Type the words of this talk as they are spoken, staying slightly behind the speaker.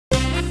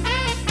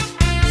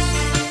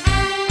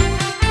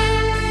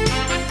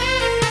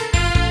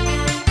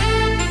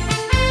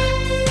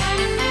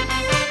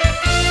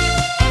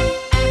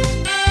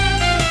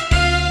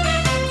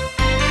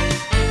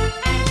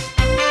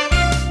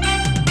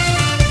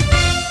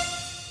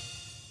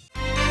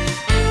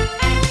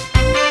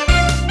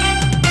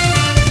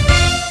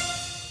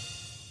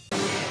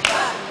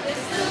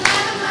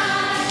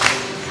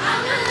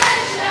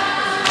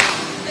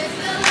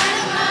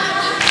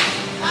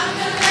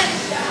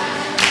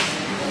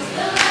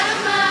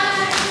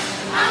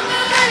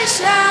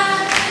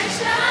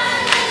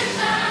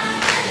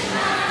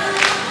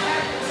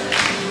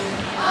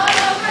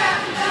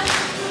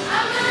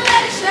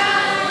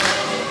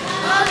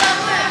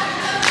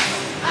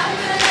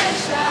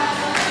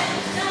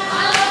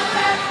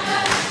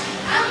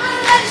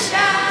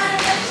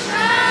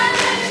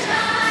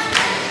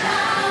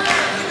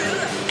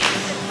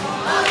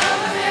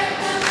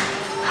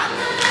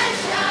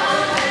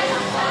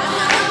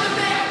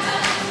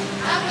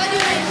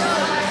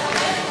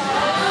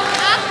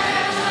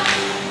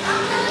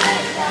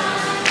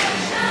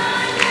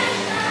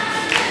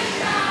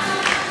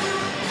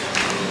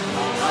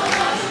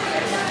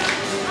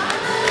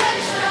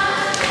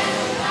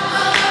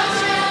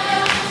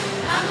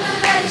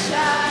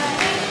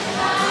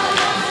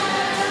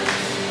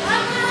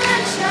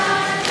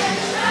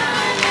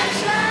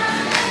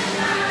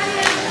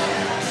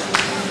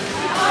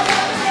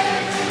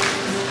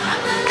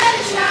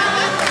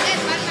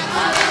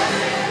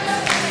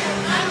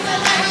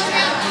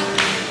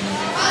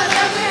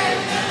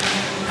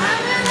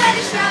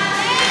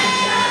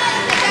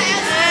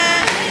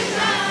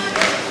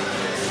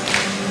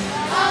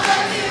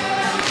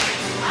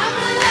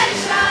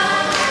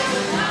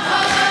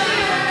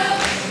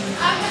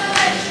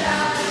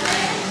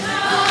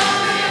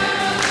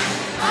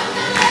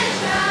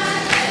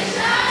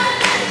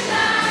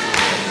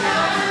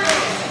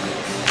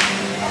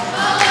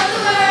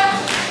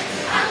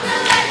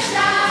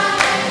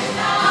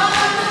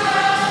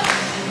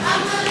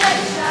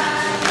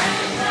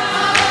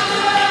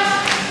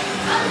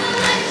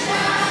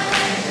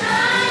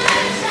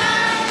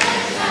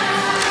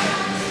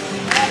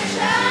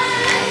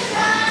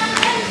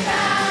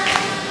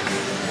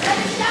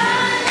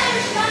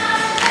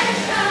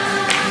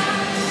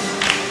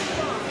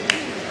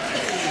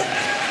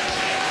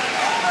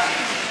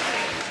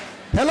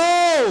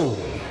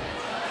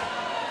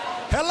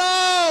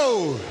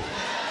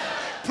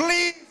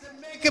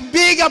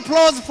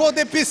applause for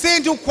the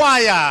Pisinju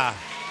Choir.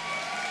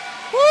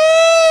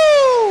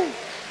 Woo!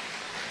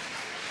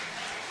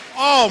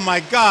 Oh my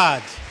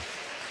God.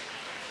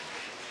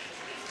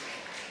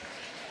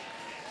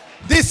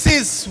 This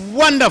is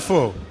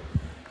wonderful.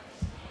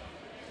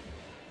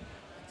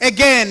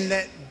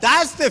 Again,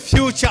 that's the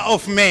future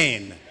of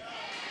Maine.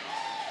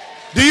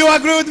 Do you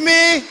agree with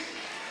me?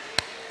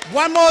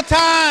 One more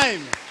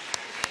time.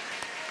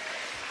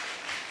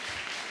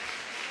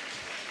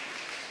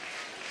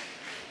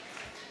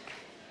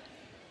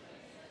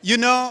 You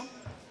know,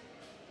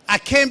 I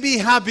can't be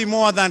happy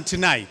more than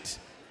tonight.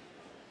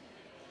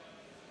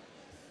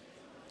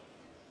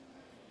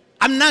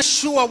 I'm not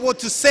sure what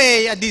to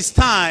say at this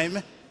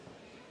time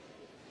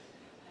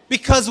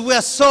because we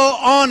are so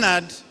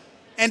honored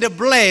and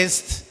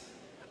blessed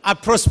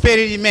at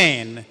Prosperity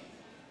Maine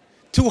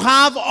to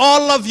have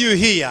all of you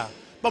here.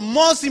 But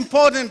most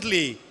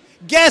importantly,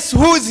 guess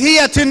who's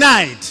here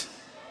tonight?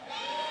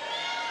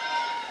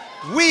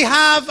 We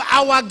have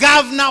our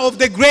governor of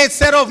the great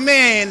state of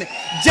Maine,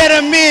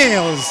 Jeremy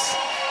Mills.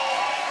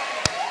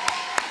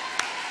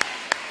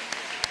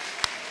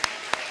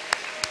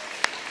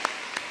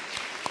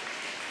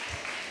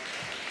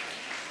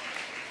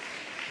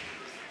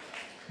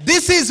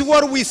 This is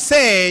what we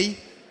say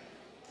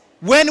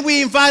when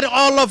we invite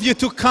all of you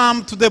to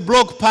come to the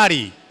block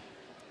party.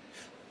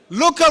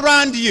 Look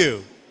around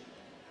you.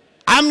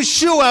 I'm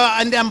sure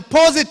and I'm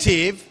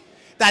positive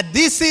that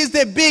this is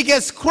the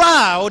biggest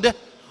crowd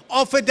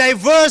of a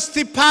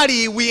diversity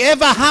party we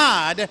ever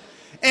had,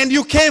 and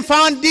you can't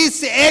find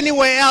this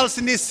anywhere else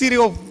in the city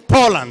of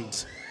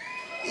Poland,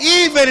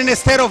 even in the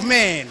state of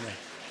Maine.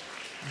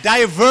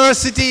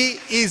 Diversity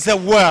is a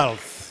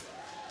wealth.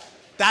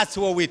 That's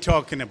what we're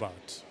talking about.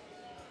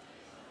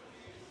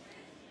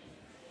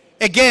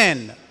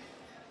 Again,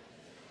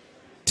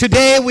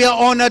 today we are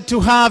honored to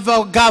have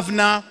our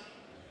governor,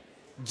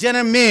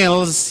 Jeremy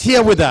Mills,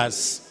 here with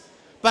us.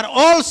 But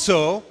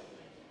also,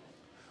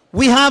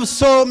 we have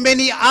so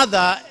many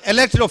other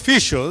elected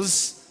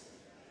officials.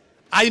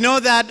 I know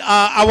that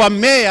our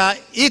mayor,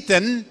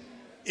 Ethan,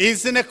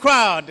 is in the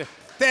crowd.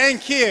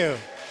 Thank you.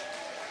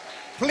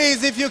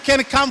 Please, if you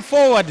can come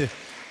forward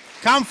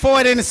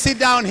and sit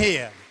down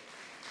here.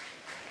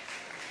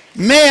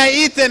 Mayor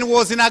Ethan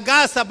was in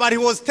Augusta, but he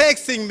was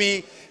texting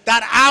me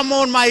that I'm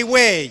on my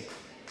way.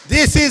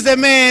 This is the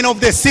man of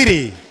the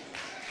city.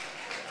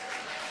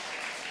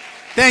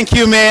 Thank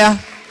you, Mayor.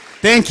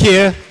 Thank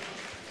you.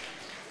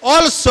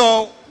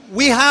 Also,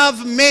 we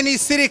have many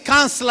city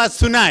councilors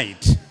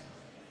tonight.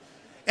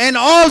 And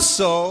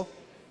also,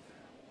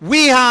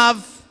 we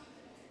have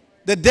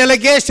the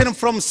delegation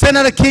from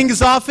Senator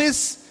King's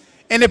office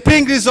and the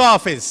Pringle's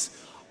office.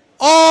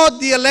 All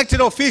the elected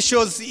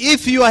officials,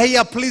 if you are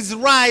here, please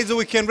rise so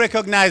we can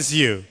recognize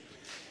you.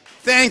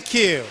 Thank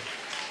you.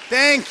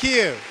 Thank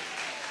you.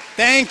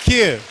 Thank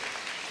you.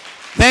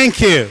 Thank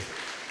you.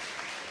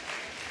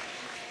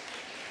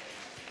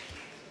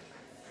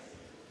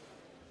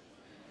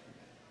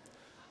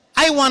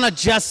 I want to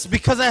just,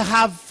 because I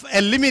have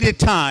a limited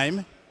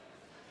time,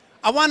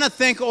 I want to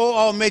thank all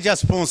our major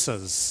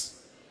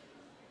sponsors,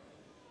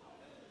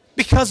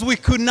 because we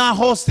could not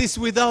host this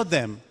without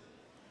them.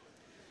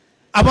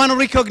 I want to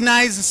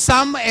recognize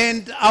some,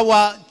 and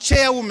our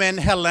chairwoman,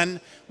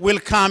 Helen, will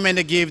come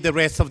and give the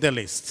rest of the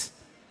list.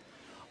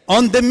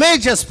 On the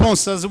major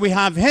sponsors, we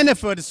have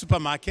Henneford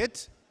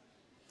Supermarket,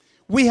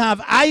 we have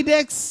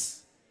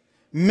IDEX,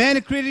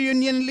 Maine Credit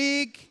Union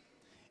League,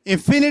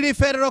 Infinity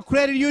Federal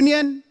Credit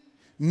Union,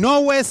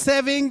 Norway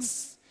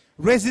Savings,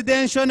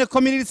 Residential and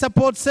Community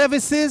Support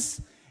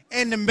Services,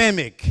 and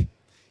MEMIC.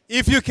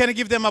 If you can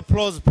give them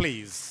applause,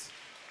 please.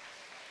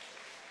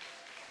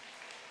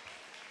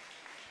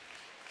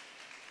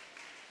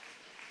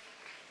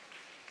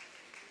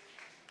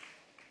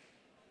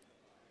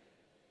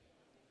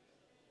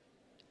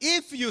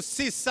 If you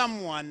see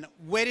someone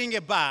wearing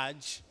a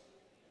badge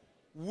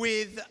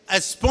with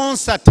a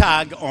sponsor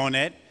tag on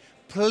it,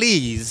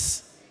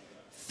 please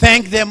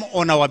thank them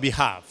on our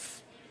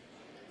behalf.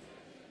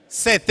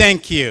 Say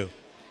thank you.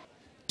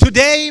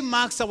 Today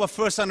marks our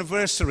first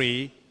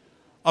anniversary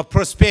of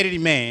Prosperity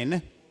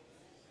Maine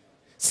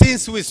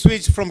since we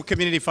switched from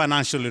community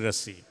financial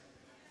literacy.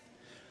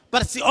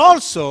 But it's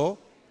also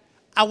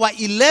our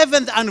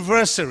 11th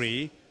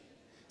anniversary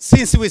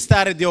since we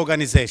started the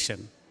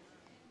organization.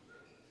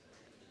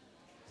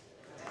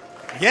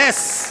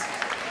 Yes.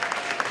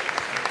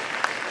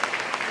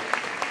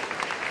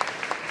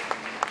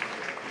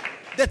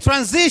 The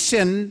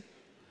transition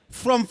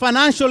from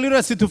financial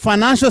literacy to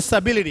financial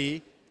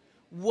stability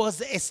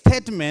was a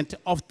statement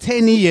of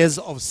 10 years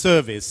of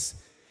service.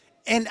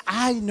 And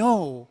I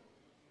know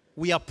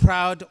we are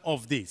proud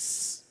of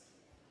this,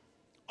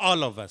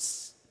 all of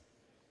us.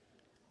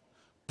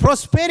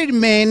 Prosperity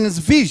Maine's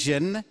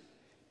vision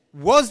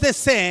was the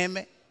same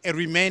and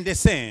remained the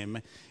same,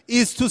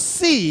 is to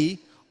see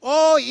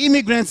all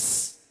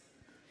immigrants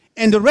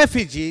and the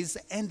refugees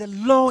and the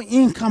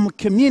low-income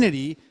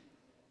community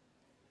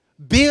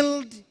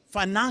build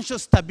financial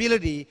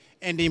stability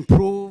and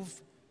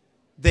improve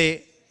their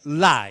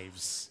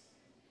lives.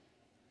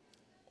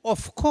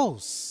 Of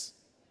course,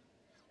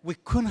 we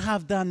couldn't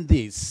have done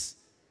this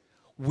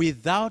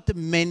without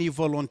many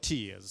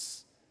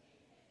volunteers,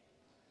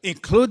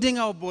 including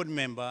our board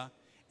member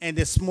and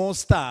the small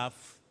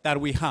staff that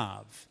we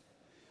have.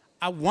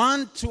 I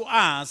want to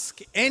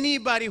ask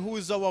anybody who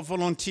is our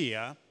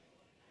volunteer,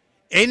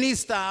 any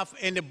staff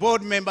and a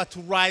board member to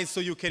rise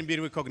so you can be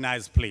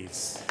recognized,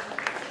 please.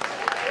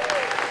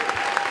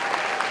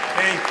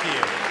 Thank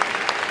you.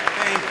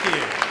 Thank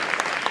you.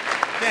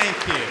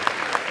 Thank you.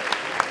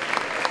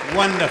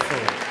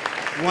 Wonderful.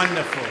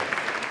 Wonderful.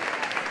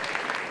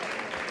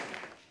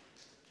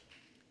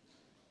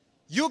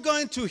 You're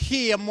going to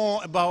hear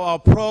more about our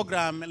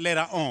program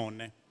later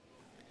on.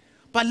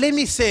 But let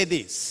me say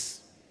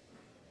this.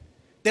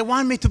 They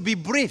want me to be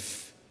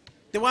brief.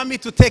 They want me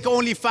to take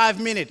only 5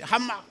 minutes.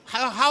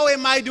 How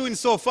am I doing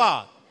so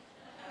far?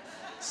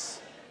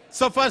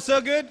 So far,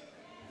 so good?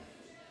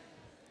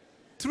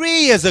 3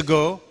 years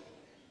ago,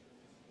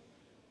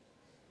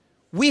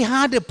 we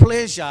had the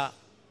pleasure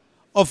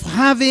of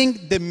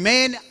having the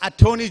Maine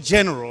Attorney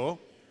General,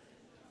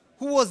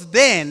 who was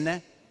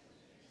then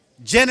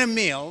Jenna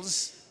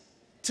Mills,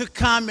 to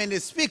come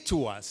and speak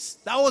to us.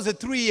 That was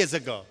 3 years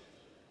ago.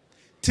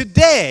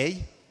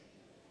 Today,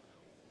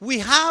 we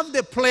have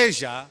the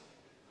pleasure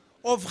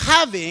of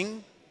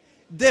having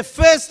the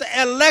first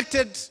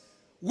elected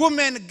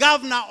woman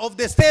governor of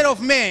the state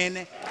of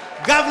Maine,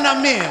 Governor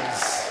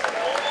Mills.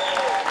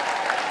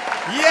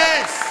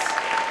 Yes.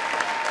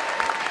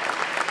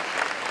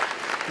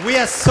 We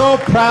are so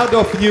proud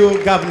of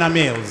you, Governor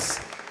Mills.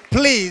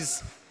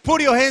 Please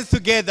put your hands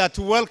together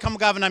to welcome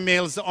Governor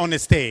Mills on the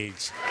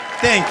stage.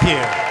 Thank you.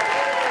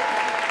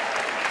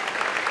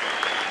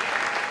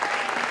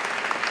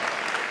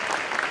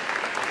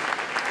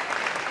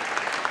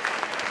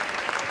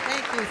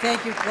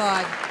 Thank you,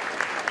 Claude.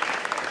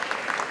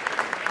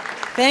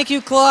 Thank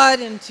you, Claude,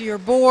 and to your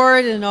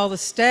board and all the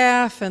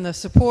staff and the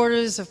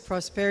supporters of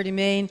Prosperity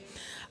Maine.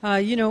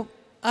 You know,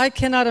 I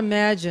cannot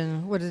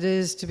imagine what it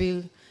is to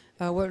be,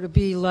 what it would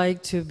be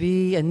like to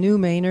be a new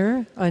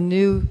Mainer, a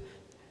new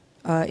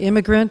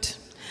immigrant,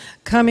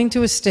 coming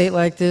to a state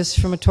like this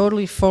from a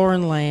totally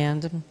foreign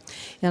land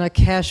in a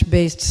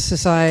cash-based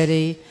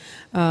society,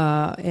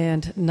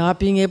 and not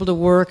being able to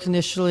work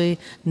initially,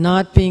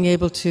 not being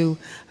able to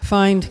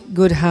find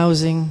good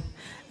housing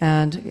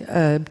and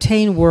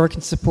obtain work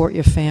and support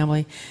your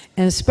family,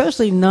 and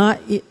especially not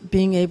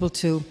being able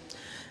to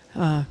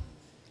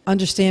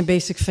understand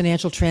basic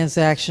financial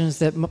transactions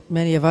that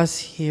many of us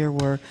here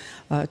were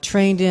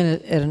trained in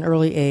at an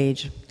early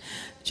age.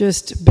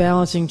 Just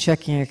balancing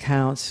checking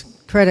accounts,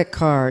 credit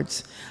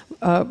cards,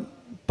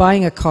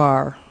 buying a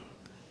car,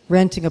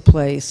 renting a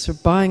place, or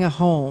buying a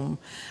home.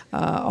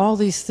 All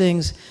these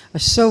things are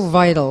so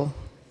vital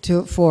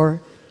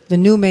for the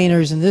new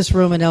Mainers in this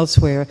room and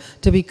elsewhere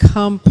to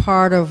become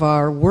part of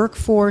our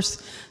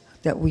workforce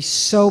that we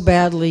so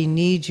badly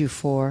need you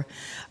for.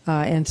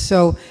 And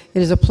so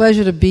it is a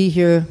pleasure to be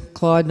here,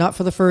 Claude, not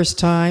for the first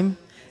time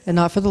and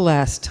not for the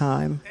last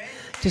time,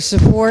 to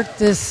support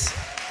this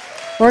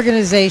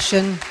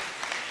organization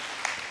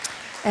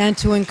and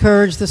to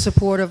encourage the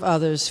support of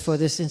others for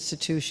this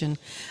institution,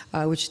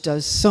 which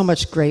does so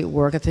much great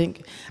work. I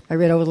think I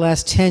read over the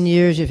last 10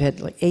 years, you've had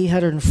like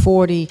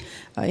 840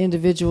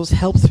 individuals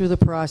help through the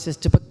process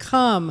to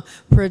become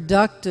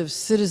productive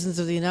citizens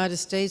of the United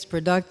States,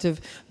 productive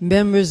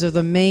members of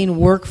the Maine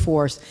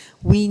workforce.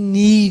 We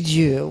need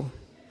you.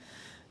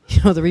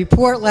 You know, the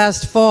report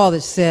last fall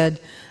that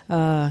said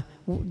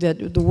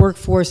that the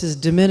workforce is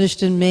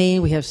diminished in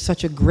Maine. We have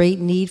such a great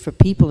need for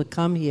people to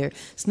come here.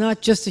 It's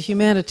not just a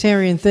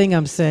humanitarian thing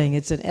I'm saying.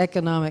 It's an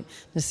economic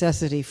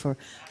necessity for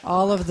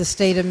all of the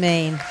state of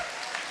Maine.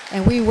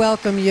 And we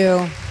welcome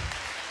you.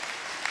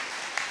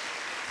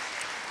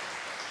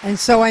 And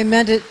so I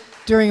meant it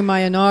during my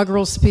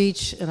inaugural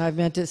speech, and I've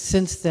meant it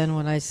since then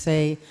when I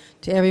say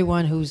to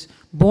everyone who's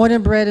born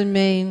and bred in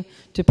Maine,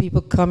 to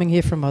people coming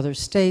here from other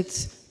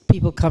states,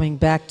 people coming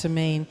back to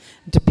Maine,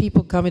 to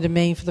people coming to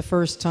Maine for the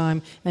first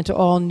time, and to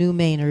all new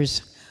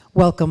Mainers,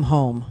 welcome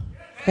home.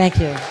 Thank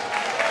you.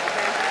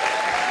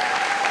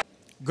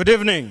 Good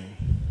evening.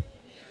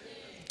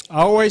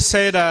 I always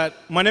say that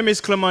my name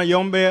is Clement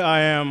Yombe.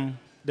 I am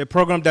the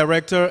program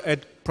director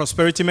at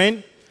Prosperity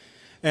Maine.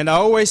 And I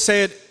always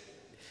say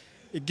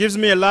it gives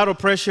me a lot of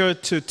pressure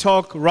to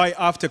talk right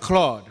after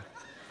Claude.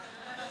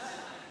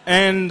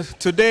 And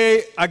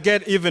today I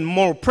get even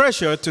more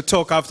pressure to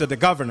talk after the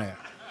governor.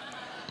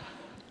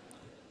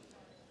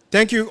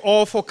 Thank you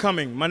all for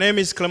coming. My name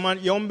is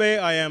Clement Yombe.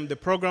 I am the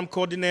program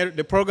coordinator,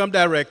 the program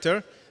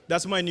director.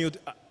 That's my new,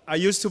 I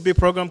used to be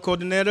program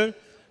coordinator.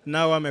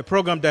 Now I'm a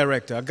program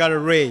director. I got a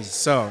raise,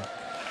 so.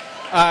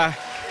 I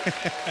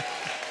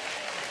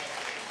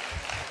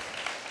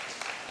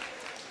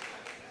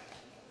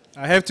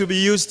have to be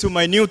used to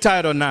my new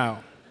title now.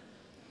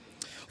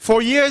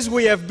 For years,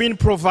 we have been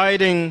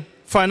providing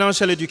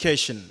financial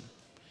education,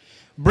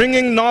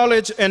 bringing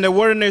knowledge and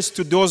awareness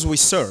to those we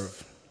serve.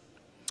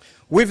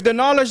 With the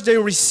knowledge they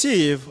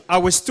receive,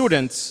 our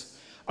students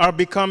are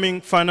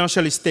becoming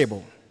financially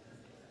stable.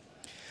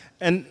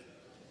 And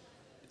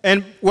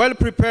and well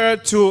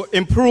prepared to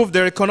improve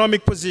their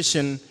economic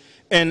position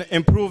and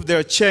improve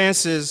their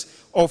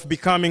chances of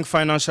becoming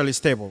financially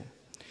stable.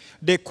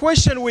 The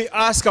question we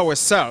asked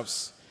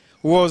ourselves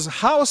was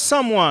how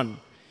someone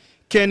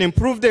can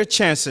improve their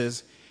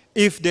chances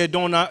if they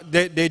do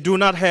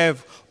not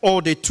have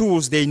all the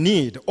tools they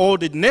need, all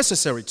the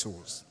necessary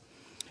tools.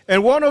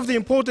 And one of the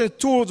important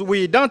tools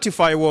we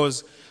identified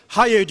was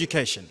higher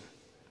education.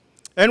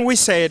 And we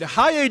said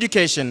higher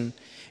education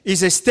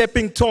is a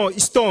stepping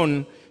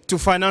stone to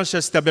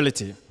financial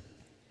stability.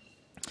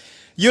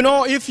 You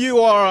know, if you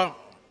are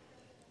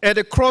at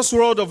a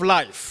crossroad of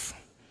life,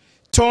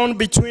 torn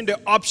between the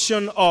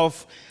option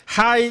of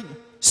high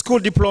school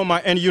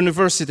diploma and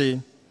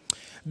university,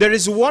 there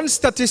is one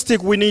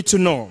statistic we need to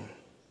know.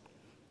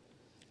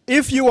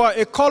 If you are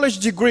a college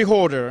degree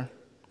holder,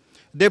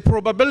 the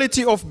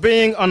probability of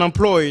being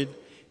unemployed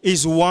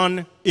is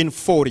 1 in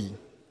 40.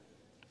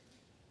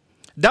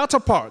 That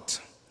apart,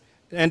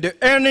 and the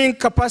earning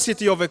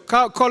capacity of a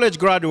college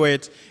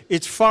graduate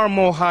is far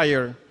more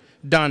higher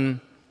than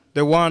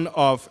the one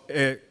of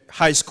a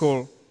high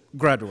school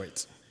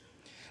graduate.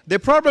 The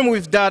problem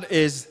with that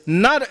is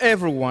not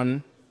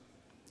everyone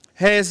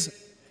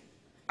has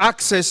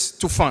access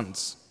to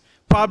funds,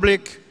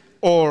 public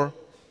or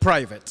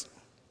private.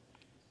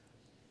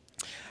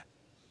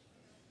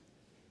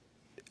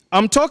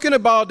 I'm talking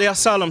about the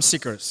asylum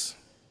seekers.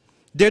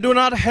 They do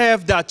not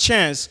have that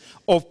chance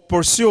of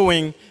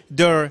pursuing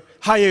their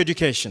higher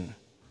education.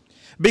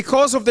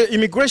 Because of the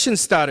immigration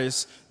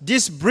status,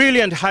 these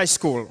brilliant high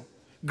school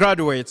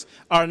graduates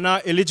are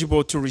not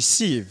eligible to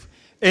receive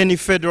any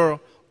federal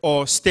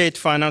or state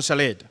financial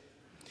aid.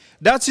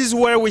 That is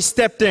where we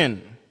stepped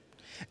in.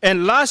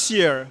 And last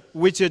year,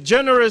 with a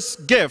generous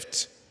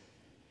gift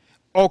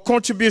or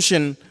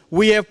contribution,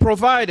 we have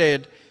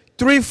provided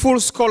 3 full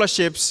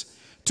scholarships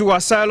to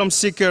asylum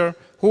seekers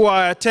who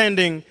are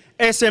attending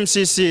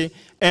SMCC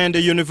and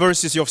the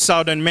University of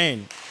Southern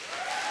Maine.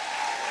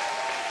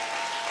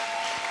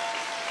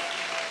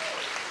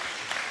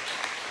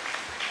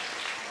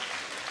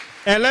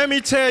 And let me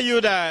tell you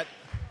that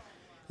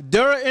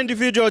their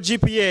individual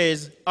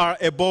GPAs are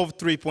above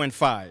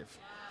 3.5.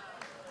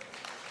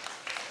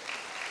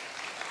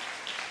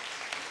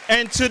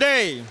 And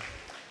today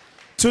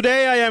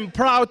I am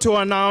proud to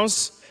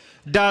announce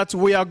that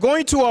we are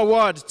going to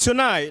award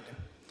tonight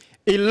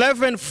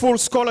 11 full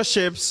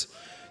scholarships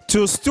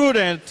to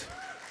students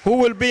who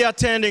will be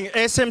attending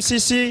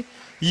SMCC,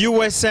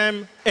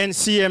 USM, and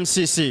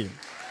CMCC.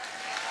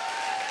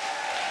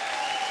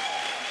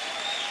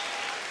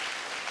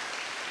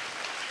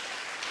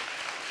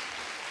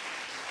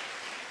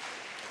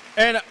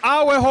 And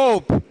our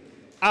hope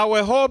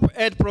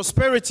at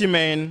Prosperity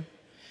Maine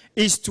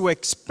is to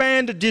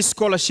expand this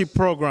scholarship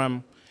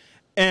program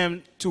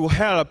and to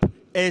help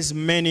as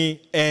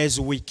many as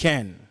we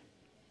can.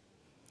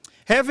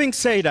 Having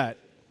said that,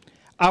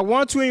 I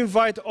want to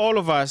invite all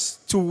of us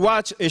to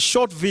watch a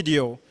short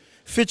video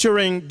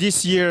featuring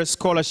this year's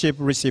scholarship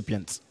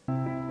recipients.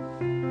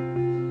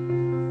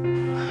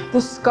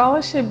 The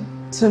scholarship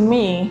to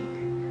me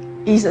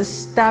is a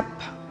step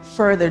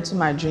further to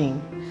my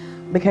dream,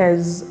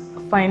 because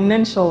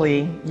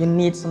financially you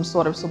need some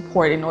sort of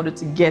support in order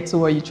to get to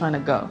where you're trying to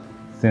go.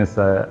 Since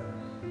I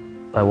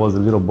was a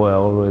little boy, I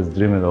always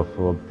dreamed of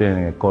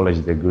obtaining a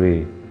college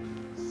degree.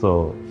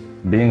 So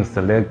being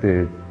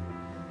selected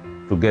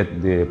to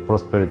get the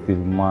Prosperity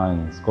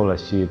Maine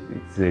scholarship,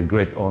 it's a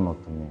great honor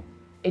to me.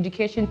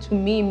 Education to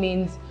me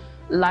means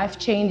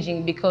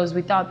life-changing, because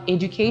without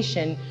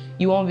education,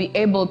 you won't be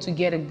able to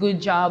get a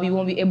good job, you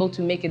won't be able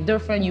to make a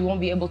difference, you won't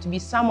be able to be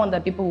someone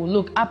that people will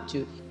look up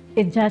to.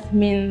 It just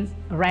means,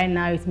 right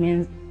now, it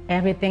means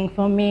everything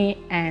for me,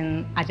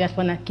 and I just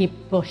want to keep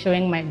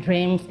pursuing my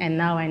dreams, and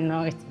now I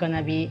know it's going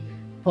to be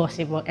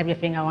possible,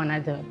 everything I want to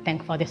do.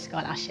 Thanks for the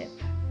scholarship.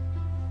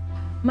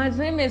 My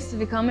dream is to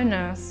become a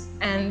nurse,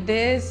 and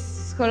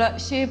this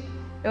scholarship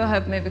will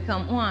help me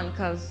become one,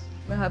 because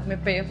it will help me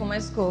pay for my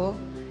school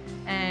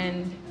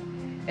and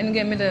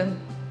give me the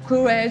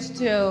courage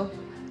to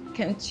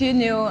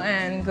continue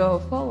and go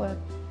forward.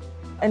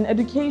 And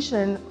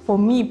education, for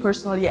me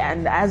personally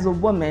and as a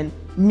woman,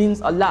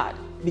 means a lot,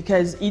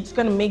 because it's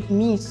going to make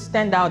me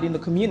stand out in the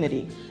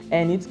community,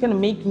 and it's going to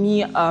make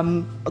me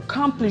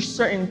accomplish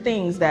certain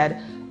things that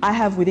I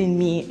have within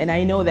me, and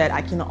I know that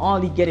I can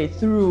only get it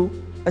through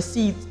a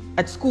seat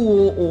at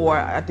school or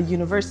at the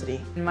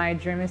university. My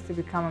dream is to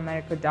become a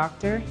medical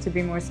doctor, to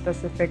be more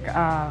specific,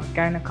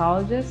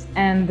 gynecologist.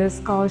 And this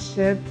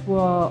scholarship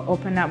will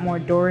open up more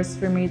doors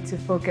for me to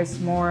focus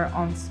more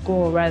on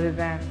school rather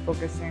than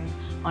focusing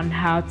on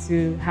how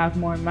to have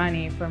more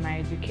money for my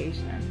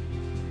education.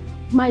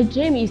 My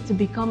dream is to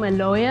become a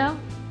lawyer,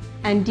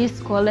 and this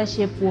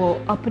scholarship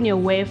will open a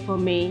way for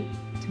me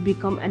to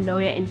become a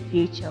lawyer in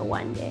future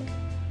one day.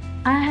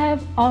 I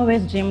have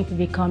always dreamed to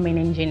become an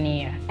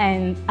engineer,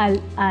 and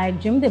I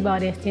dreamed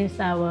about it since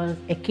I was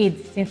a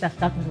kid, since I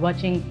started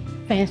watching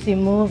fancy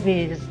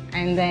movies,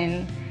 and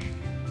then,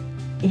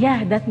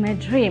 yeah, that's my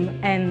dream.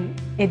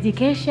 And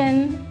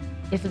education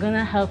it's going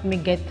to help me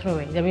get through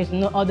it. There is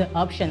no other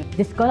option.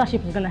 The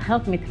scholarship is going to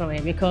help me through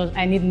it because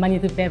I need money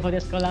to pay for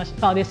the scholarship,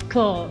 for the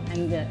school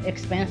and the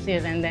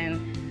expenses, and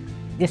then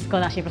this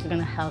scholarship is going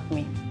to help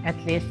me. At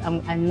least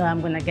I know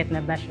I'm going to get my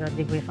bachelor's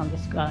degree from the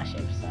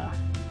scholarship, so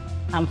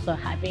I'm so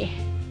happy.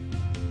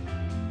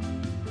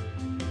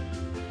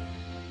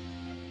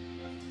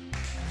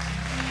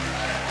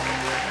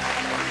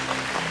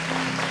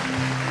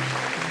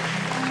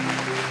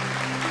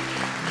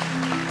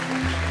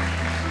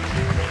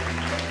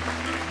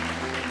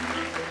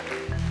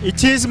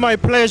 It is my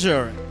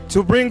pleasure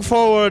to bring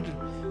forward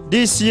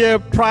this year's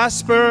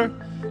Prosper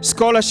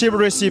Scholarship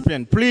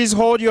recipient. Please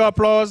hold your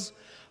applause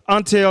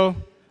until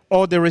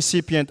all the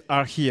recipients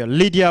are here.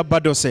 Lydia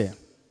Badose.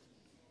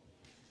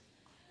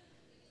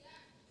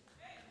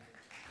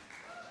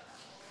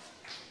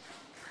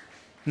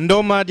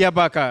 Ndoma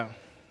Diabaka.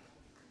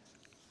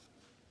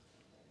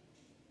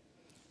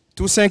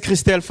 Toussaint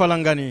Christelle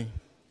Falangani.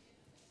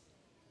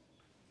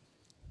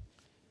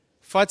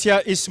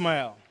 Fatia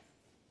Ismail.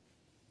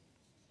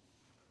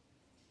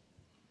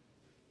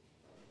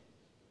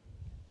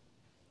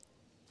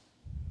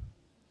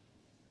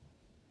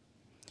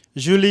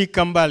 Julie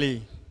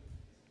Kambali.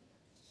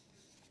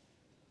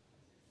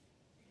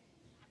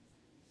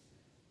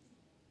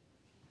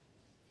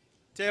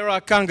 Tara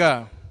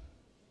Kanga.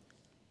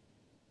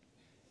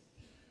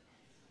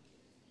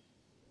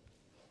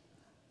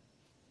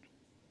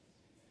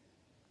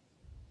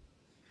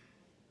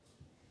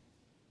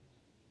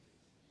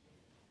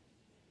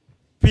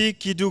 P.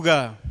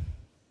 Kiduga.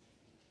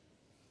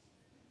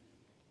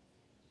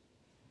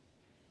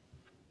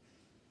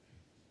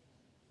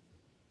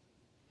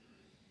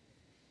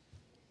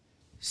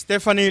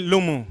 Stephanie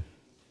Lumu.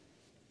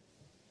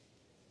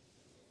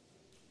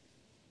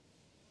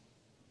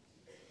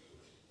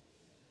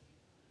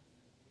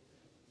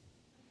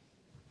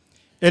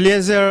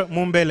 Eliezer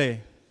Mumbele.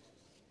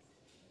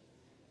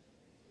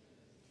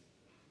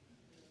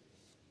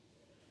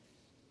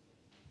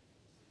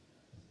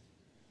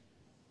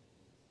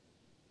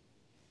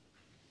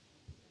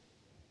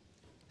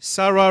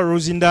 Sarah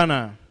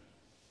Rosindana.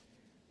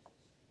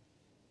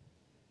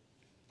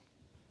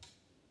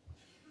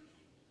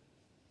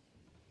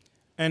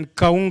 And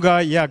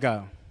Kaunga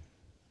Yaga.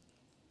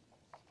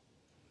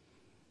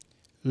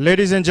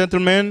 Ladies and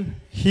gentlemen,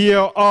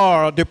 here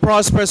are the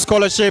Prosper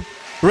Scholarship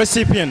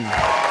recipients.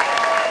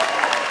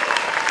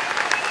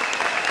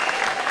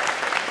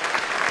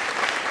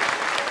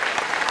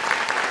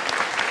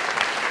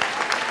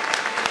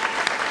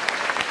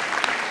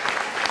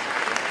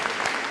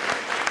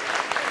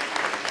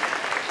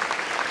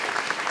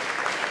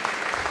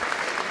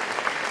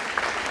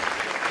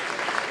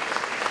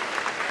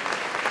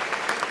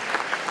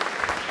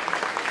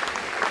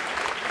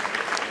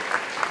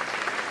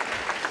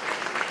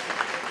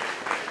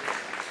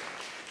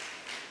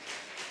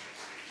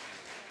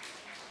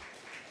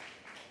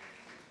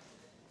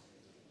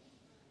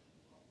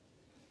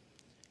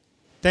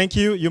 Thank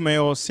you. You may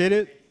all sit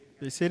it.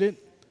 Be seated.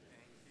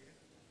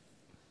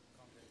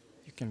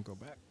 You can go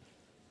back.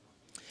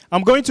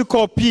 I'm going to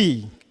call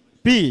P.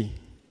 P.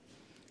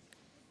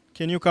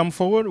 Can you come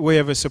forward? We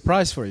have a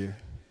surprise for you.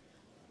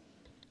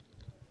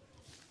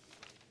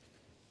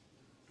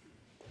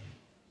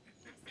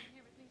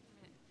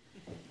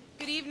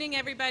 Good evening,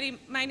 everybody.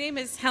 My name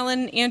is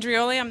Helen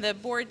Andrioli. I'm the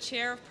board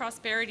chair of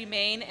Prosperity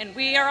Maine, and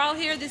we are all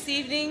here this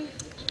evening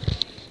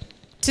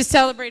to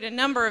celebrate a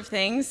number of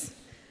things.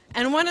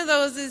 And one of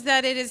those is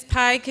that it is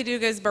Pi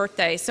Kaduga's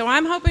birthday. So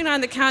I'm hoping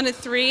on the count of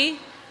 3,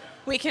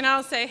 we can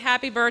all say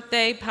happy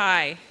birthday,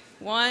 Pi.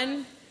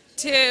 1,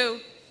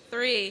 2,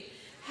 3.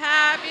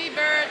 Happy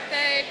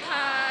birthday,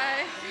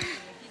 Pi. He's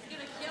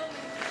gonna kill me.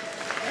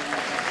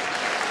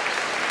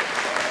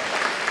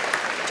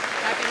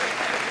 Happy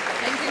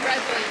birthday. And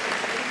congratulations.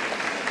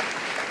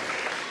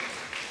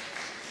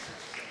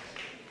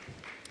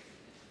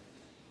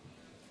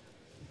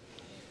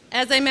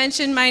 As I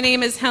mentioned, my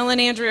name is Helen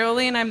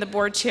Andrioli, and I'm the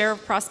board chair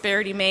of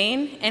Prosperity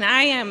Maine. And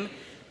I am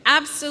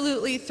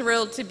absolutely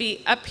thrilled to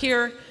be up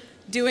here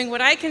doing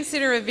what I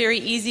consider a very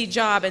easy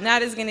job, and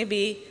that is going to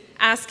be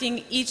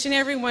asking each and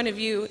every one of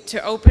you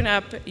to open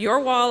up your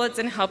wallets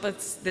and help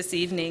us this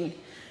evening.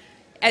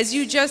 As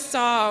you just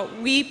saw,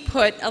 we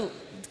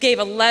gave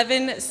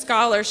 11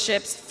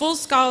 scholarships, full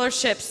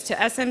scholarships to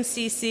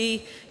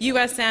SMCC,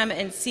 USM,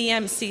 and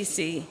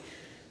CMCC.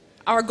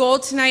 Our goal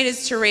tonight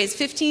is to raise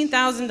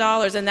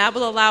 $15,000, and that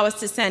will allow us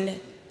to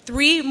send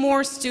 3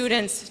 more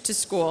students to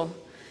school.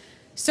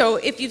 So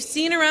if you've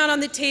seen around on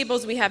the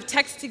tables, we have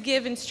text to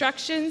give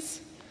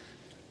instructions.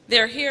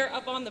 They're here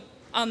up on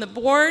the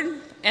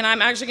board, and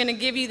I'm actually going to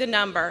give you the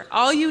number.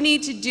 All you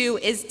need to do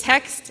is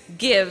text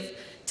GIVE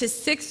to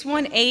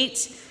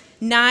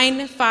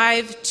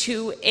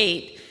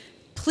 618-9528.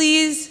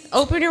 Please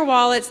open your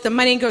wallets. The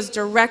money goes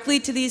directly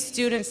to these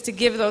students to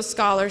give those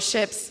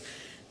scholarships.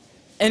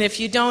 And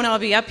if you don't, I'll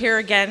be up here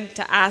again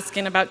to ask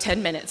in about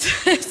 10 minutes.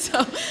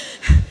 So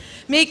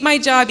make my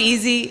job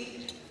easy.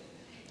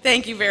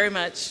 Thank you very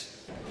much.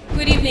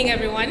 Good evening,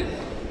 everyone.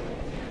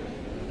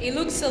 It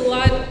looks a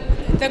lot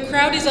The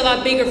crowd is a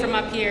lot bigger from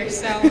up here,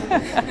 so.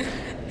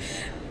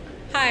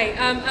 Hi,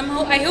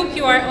 I hope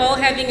you are all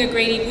having a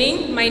great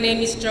evening. My name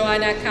is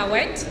Joanna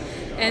Kawet,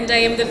 and I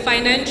am the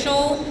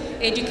Financial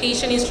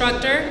Education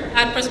Instructor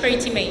at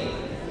Prosperity Maine.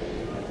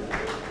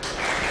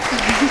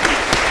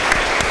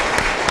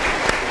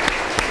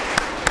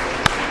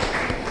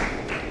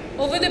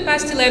 Over the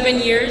past 11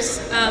 years,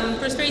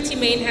 Prosperity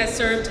Maine has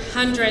served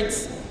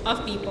hundreds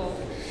of people.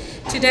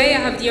 Today, I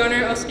have the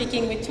honor of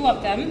speaking with two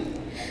of them.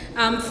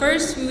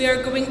 First, we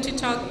are going to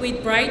talk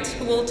with Bright,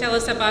 who will tell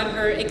us about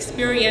her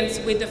experience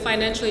with the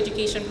financial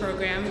education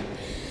program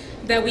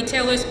that we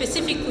tailor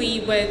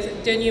specifically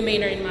with the new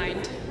Mainer in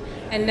mind.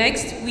 And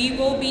next, we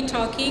will be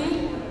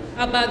talking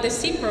about the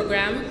SEED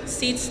program,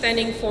 SEED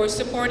standing for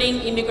Supporting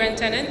Immigrant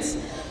Tenants,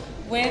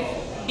 with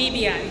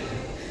BBI.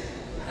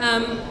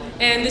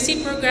 And the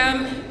SEED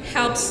program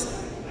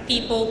helps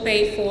people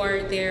pay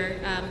for their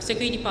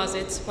security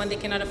deposits when they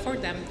cannot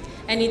afford them.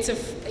 And it's an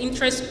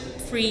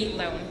interest-free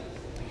loan.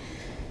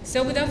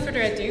 So without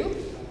further ado.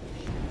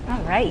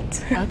 All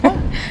right. Okay.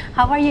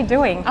 How are you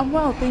doing? I'm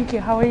well, thank you.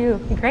 How are you?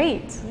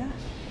 Great. Yeah.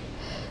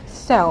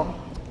 So,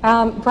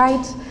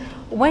 Bright,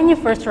 when you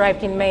first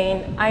arrived in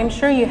Maine, I'm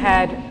sure you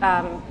had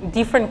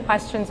different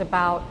questions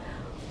about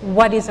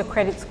what is a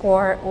credit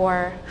score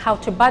or how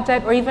to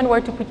budget or even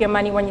where to put your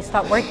money when you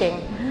start working.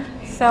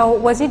 Mm-hmm. So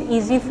was it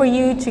easy for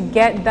you to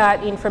get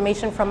that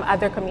information from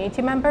other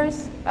community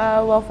members?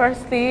 Well,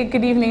 firstly,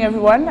 good evening,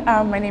 everyone.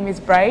 My name is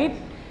Bright.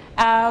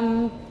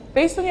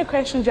 Based on your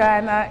question,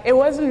 Joanna, it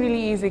wasn't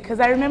really easy because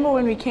I remember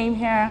when we came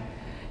here,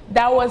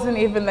 that wasn't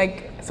even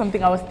like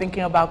something I was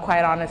thinking about,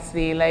 quite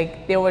honestly.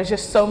 Like, there was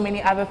just so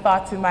many other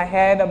thoughts in my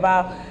head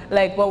about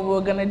like what we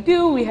were gonna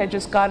do. We had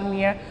just gotten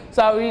here,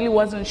 so I really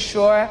wasn't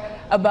sure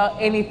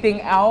about anything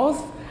else.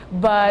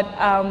 But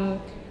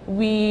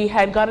we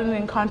had gotten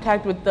in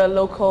contact with the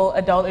local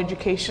adult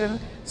education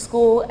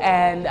school,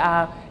 and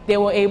they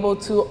were able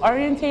to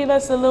orientate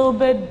us a little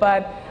bit,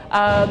 but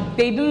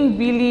they didn't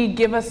really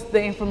give us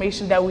the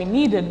information that we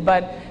needed.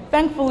 But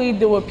thankfully,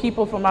 there were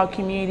people from our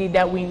community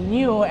that we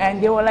knew,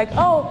 and they were like,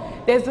 oh,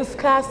 there's this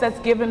class that's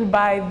given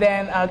by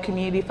then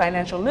Community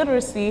Financial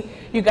Literacy.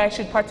 You guys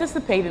should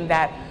participate in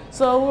that.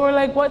 So we were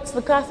like, what's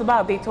the class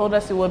about? They told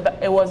us it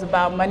was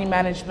about money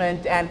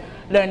management and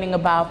learning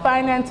about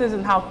finances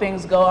and how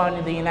things go on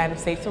in the United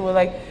States. So we're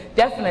like,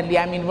 definitely.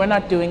 I mean, we're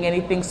not doing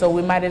anything, so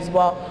we might as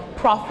well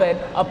profit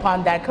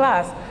upon that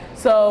class.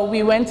 So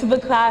we went to the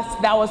class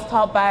that was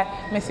taught by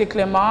Monsieur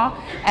Clément,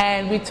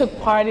 and we took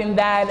part in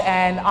that.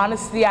 And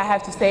honestly, I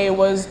have to say it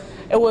was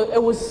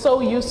so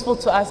useful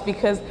to us,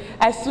 because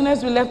as soon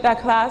as we left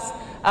that class,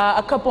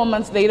 a couple of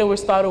months later, we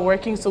started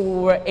working, so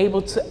we were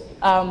able to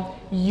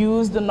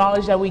use the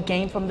knowledge that we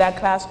gained from that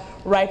class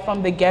right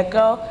from the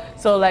get-go.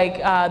 So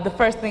like the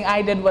first thing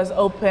I did was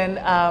open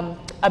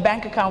a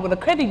bank account with a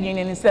credit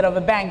union instead of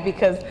a bank,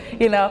 because,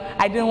 you know,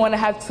 I didn't want to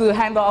have to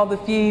handle all the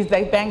fees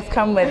that banks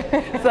come with.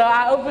 So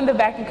I opened a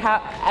bank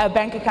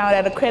account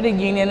at a credit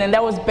union, and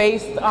that was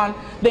based on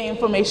the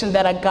information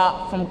that I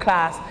got from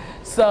class.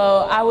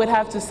 So I would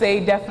have to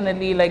say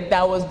definitely like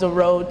that was the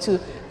road to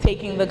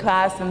taking the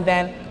class, and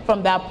then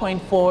from that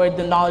point forward,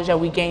 the knowledge that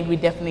we gained, we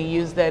definitely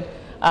used it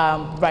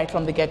right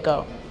from the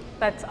get-go.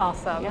 That's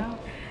awesome. Yeah.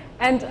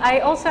 And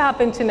I also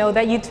happen to know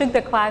that you took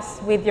the class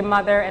with your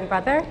mother and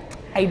brother.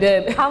 I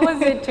did. How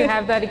was it to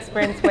have that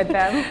experience with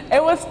them?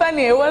 It was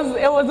funny. It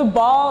was a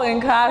ball in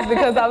class,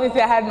 because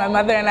obviously I had my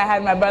mother and I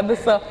had my brother,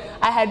 so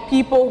I had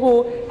people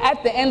who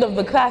at the end of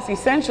the class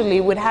essentially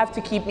would have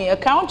to keep me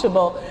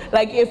accountable.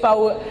 Like if I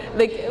were,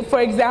 like for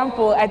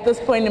example, at this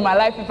point in my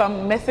life, if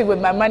I'm messing with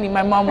my money,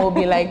 my mom will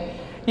be like,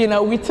 you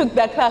know, we took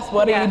that class,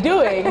 what are you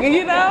doing?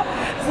 You know?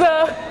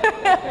 So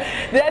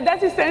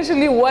that's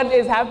essentially what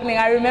is happening.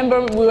 I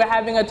remember we were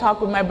having a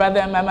talk with my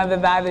brother and my mother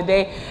the other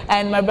day,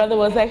 and my brother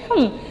was like,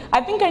 I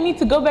think I need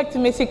to go back to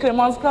Monsieur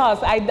Clément's class.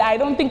 I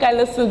don't think I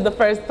listened the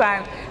first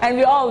time. And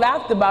we all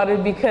laughed about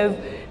it, because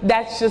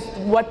that's just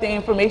what the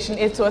information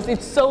is to us.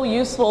 It's so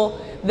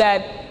useful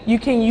that you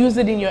can use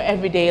it in your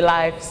everyday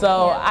life.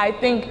 So I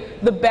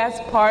think the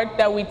best part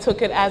that we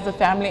took it as a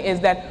family is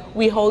that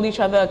we hold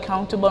each other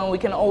accountable, and we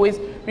can always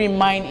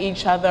remind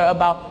each other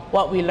about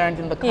what we learned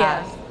in the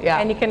class. Yeah.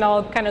 And you can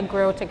all kind of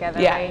grow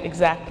together, yeah, right?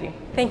 Exactly.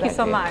 Thank you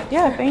so much.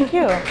 Yeah, thank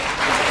you.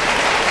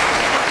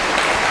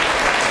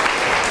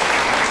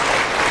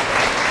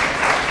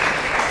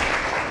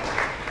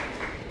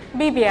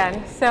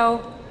 Vivian,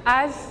 so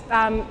as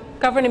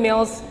Governor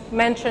Mills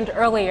mentioned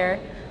earlier,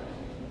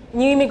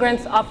 new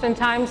immigrants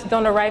oftentimes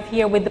don't arrive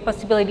here with the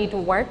possibility to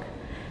work.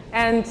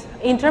 And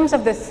in terms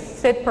of the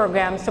SID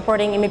program,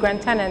 Supporting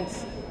Immigrant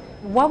Tenants,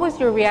 what was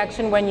your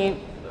reaction when you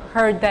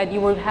heard that you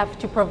would have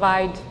to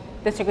provide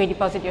the security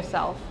deposit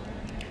yourself?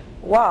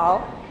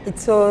 Well, it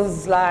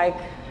was like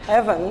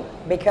heaven,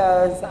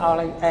 because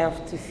I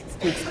have to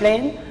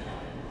explain.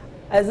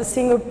 As a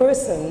single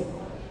person,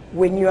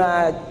 when you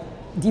are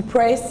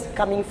depressed,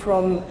 coming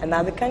from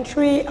another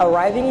country,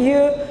 arriving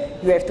here,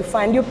 you have to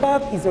find your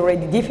path. It's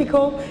already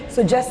difficult.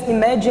 So just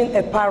imagine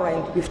a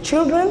parent with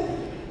children.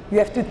 You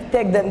have to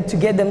take them to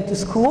get them to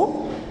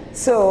school.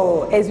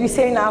 So as we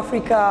say in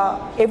Africa,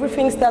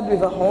 everything starts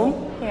with a home.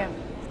 Yeah.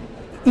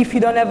 If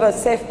you don't have a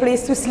safe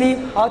place to sleep,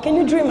 how can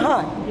you dream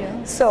high?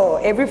 Yeah. So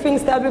everything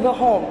starts with a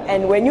home.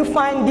 And when you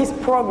find this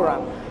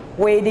program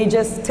where they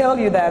just tell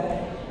you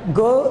that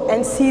go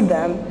and see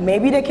them,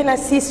 maybe they can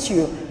assist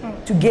you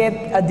to get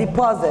a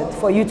deposit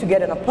for you to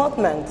get an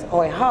apartment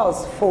or a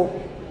house for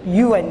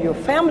you and your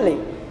family.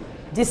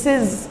 This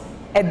is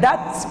at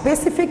that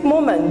specific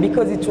moment,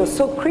 because it was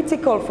so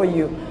critical for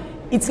you.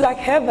 It's like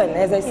heaven,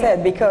 as I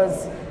said,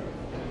 because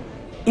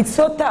it's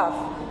so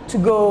tough to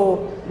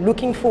go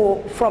looking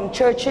for from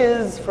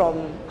churches,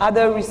 from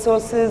other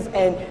resources,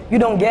 and you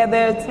don't get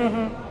it.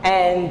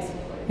 And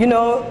you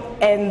know,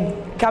 and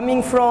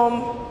coming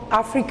from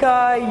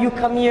Africa, you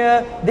come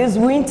here, there's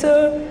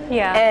winter,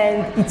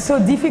 and it's so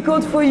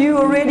difficult for you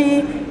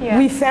already.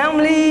 With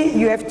family,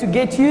 you have to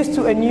get used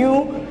to a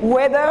new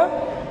weather,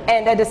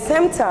 and at the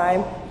same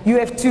time, you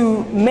have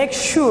to make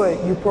sure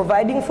you're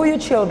providing for your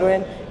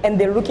children, and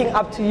they're looking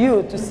up to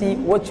you to see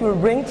what you'll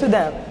bring to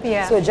them.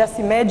 So just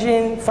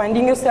imagine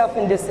finding yourself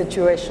in this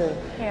situation,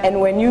 and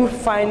when you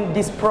find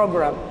this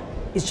program,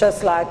 it's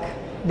just like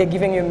they're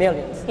giving you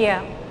millions.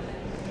 Yeah,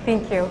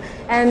 thank you.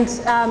 And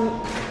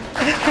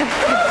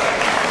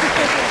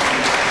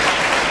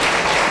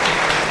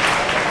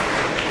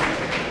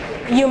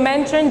you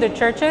mentioned the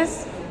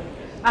churches.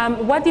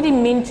 What did it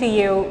mean to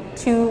you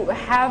to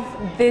have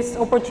this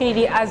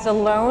opportunity as a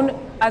loan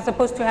as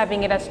opposed to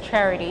having it as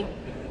charity?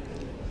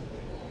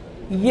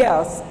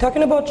 Yes,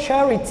 talking about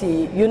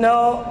charity, you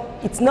know,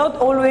 it's not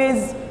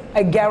always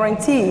a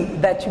guarantee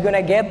that you're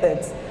gonna get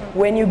it.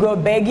 When you go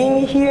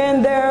begging here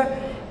and there,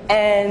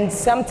 and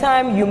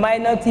sometimes you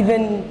might not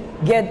even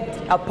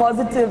get a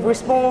positive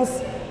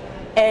response,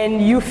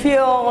 and you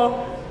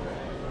feel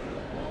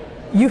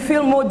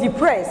more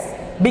depressed,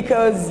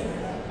 because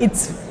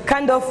it's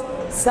kind of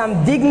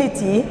some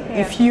dignity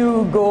if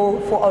you go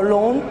for a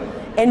loan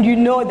and you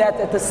know that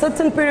at a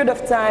certain period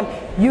of time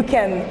you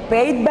can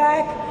pay it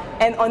back.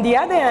 And on the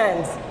other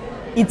hand,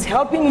 it's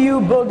helping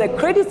you build a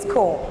credit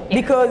score,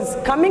 because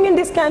coming in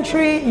this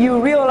country,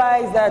 you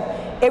realize that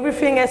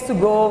everything has to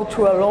go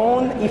through a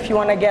loan. If you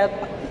want to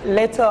get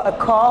later a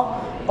car,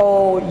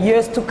 or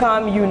years to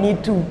come, you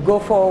need to go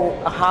for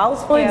a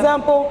house, for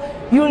example,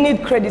 you'll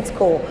need credit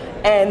score.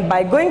 And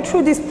by going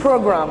through this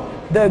program,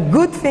 the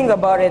good thing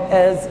about it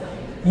is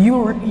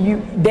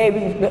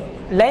they're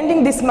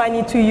lending this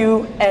money to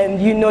you,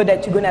 and you know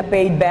that you're gonna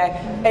pay it back,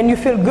 and you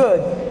feel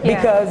good,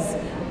 because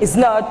it's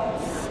not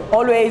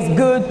always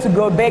good to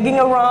go begging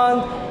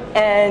around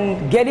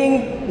and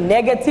getting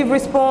negative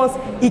response.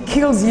 It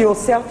kills your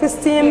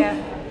self-esteem,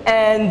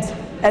 and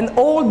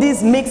all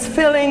these mixed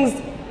feelings.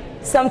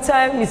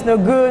 Sometimes it's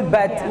not good,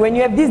 but when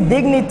you have this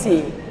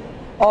dignity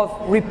of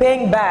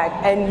repaying back,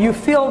 and you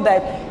feel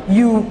that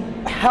you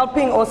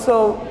helping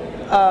also,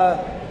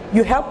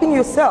 you're helping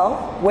yourself.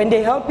 When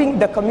they're helping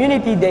the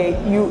community,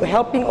 you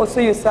helping also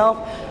yourself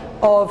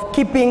of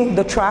keeping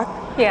the track,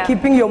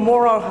 keeping your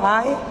moral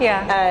high,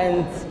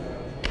 and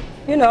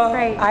you know,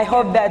 I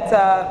hope that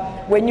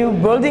when you're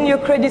building your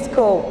credit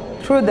score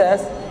through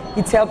this,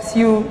 it helps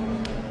you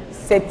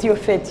set your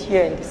feet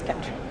here in this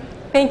country.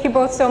 Thank you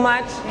both so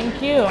much.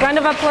 Thank you. Round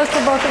of applause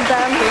for both of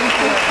them.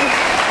 Thank you.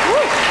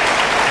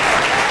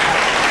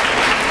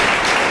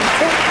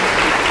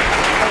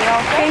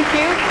 Thank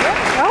you.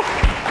 Oh,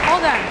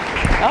 hold on.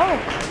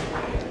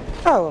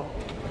 Oh.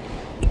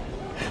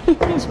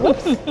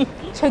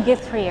 Two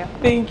gifts for you.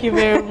 Thank you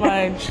very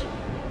much.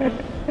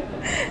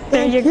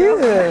 There you go.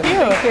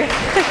 Thank you.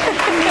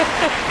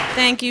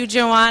 Thank you,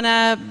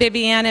 Joanna,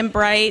 Bibiane, and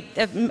Bright,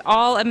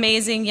 all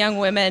amazing young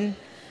women.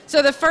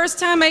 So the first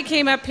time I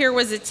came up here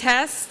was a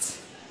test.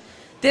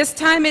 This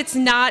time it's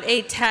not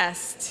a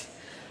test.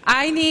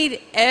 I need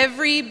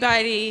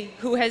everybody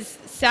who has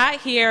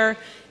sat here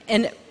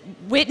and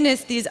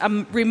witnessed these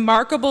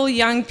remarkable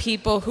young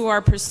people who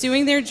are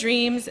pursuing their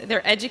dreams,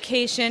 their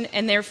education,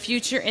 and their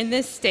future in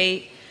this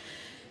state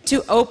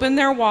to open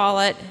their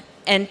wallet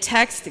and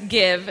text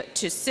GIVE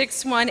to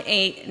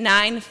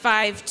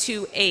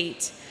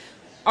 618-9528.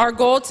 Our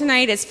goal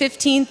tonight is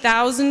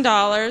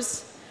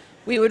 $15,000.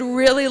 We would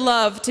really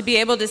love to be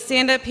able to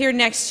stand up here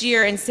next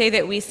year and say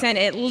that we sent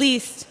at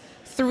least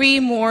 3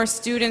 more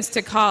students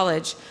to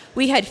college.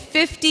 We had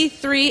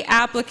 53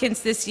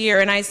 applicants this year,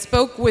 and I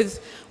spoke with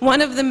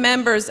one of the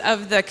members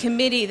of the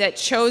committee that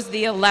chose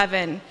the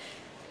 11.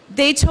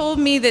 They told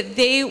me that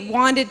they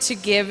wanted to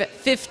give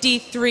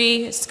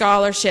 53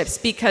 scholarships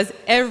because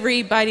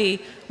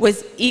everybody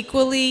was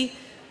equally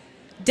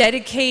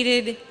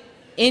dedicated,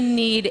 in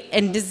need,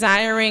 and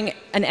desiring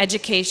an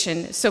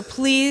education. So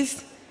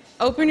please,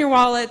 open your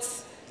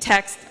wallets,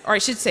 text, or I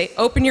should say,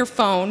 open your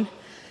phone,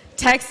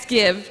 text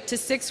GIVE to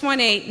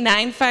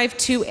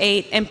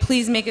 618-9528, and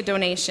please make a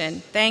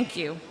donation. Thank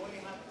you.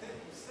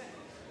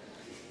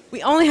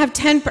 We only have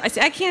 10%.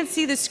 I can't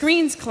see the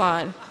screens,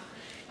 Claude.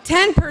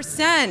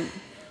 10%.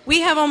 We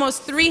have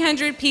almost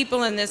 300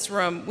 people in this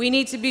room. We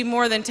need to be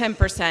more than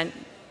 10%.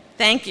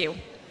 Thank you.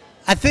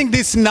 I think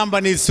this number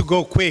needs to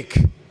go quick,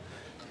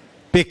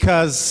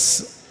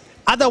 because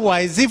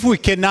Otherwise, if we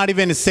cannot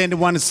even send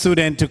one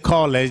student to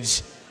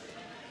college,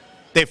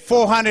 the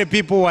 400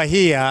 people who are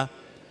here,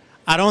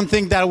 I don't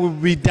think that will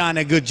be done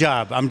a good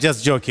job. I'm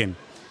just joking.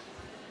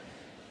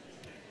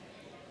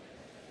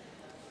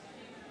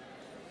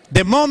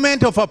 The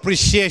moment of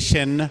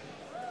appreciation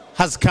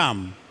has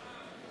come.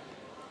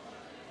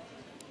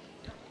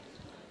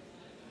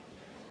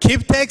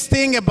 Keep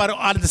texting, but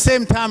at the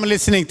same time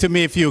listening to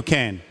me if you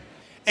can.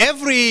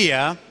 Every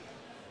year,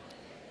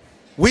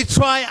 we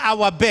try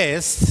our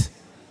best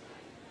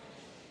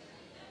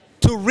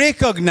to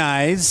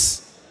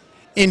recognize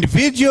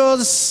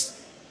individuals,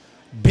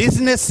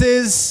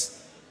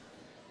 businesses,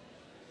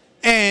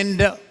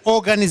 and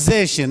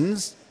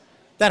organizations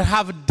that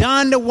have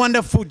done a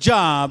wonderful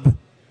job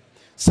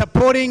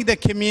supporting the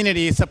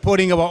community,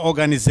 supporting our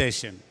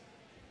organization.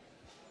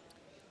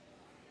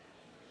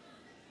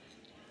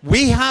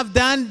 We have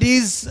done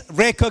this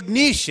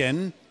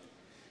recognition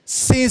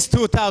since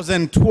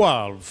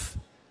 2012,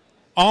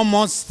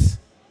 almost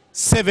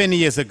 7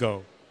 years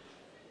ago.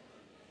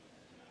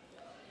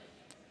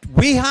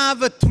 We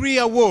have 3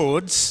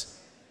 awards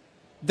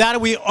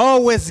that we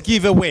always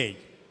give away.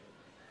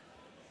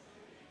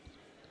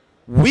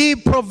 We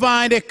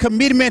provide a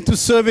Commitment to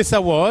Service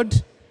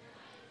Award,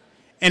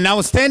 an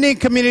Outstanding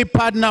Community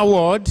Partner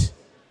Award,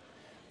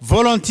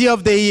 Volunteer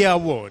of the Year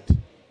Award.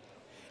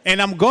 And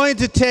I'm going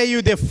to tell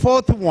you the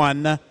 4th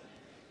one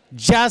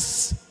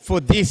just for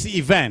this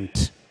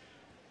event.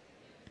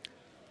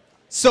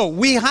 So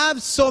we have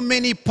so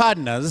many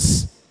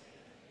partners,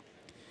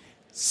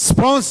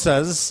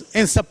 sponsors,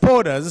 and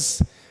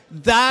supporters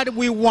that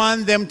we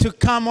want them to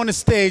come on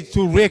stage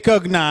to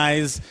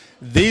recognize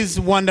these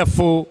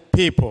wonderful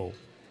people.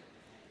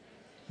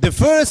 The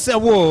first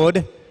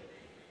award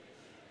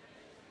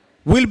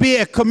will be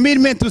a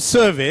Commitment to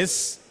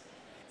Service,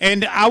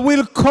 and I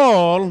will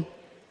call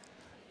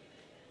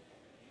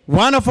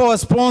one of our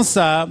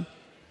sponsors,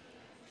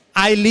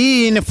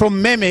 Eileen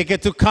from MEMIC,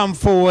 to come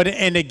forward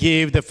and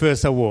give the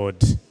first award.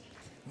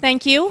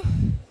 Thank you,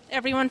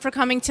 everyone, for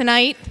coming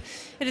tonight.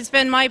 It has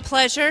been my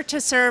pleasure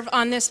to serve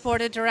on this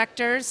board of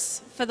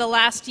directors for the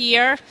last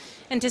year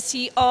and to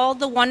see all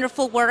the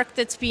wonderful work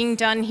that's being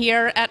done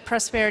here at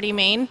Prosperity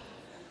Maine.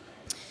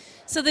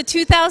 So the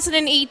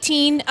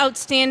 2018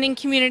 Outstanding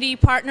Community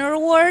Partner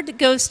Award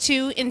goes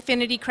to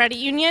Infinity Credit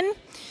Union.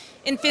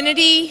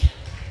 Infinity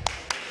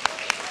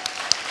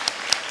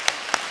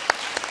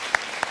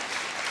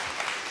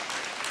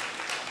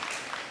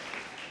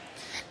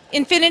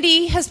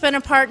has been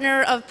a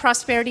partner of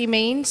Prosperity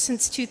Maine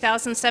since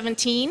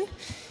 2017,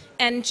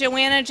 and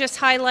Joanna just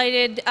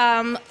highlighted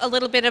a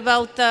little bit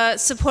about the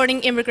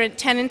Supporting Immigrant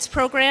Tenants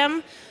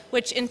program,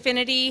 which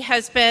Infinity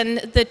has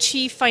been the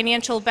chief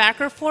financial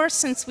backer for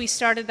since we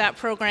started that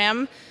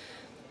program.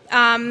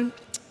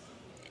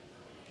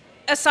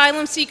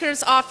 Asylum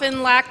seekers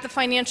often lack the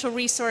financial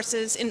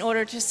resources in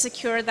order to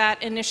secure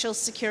that initial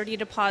security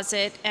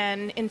deposit,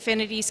 and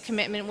Infinity's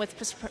commitment with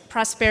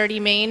Prosperity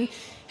Maine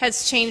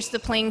has changed the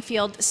playing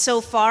field. So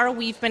far,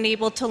 we've been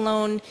able to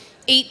loan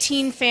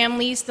 18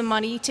 families the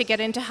money to get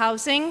into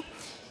housing,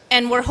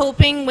 and we're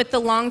hoping with the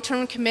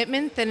long-term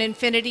commitment that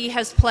Infinity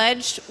has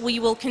pledged, we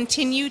will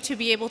continue to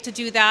be able to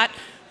do that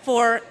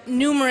for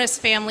numerous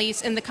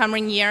families in the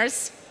coming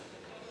years.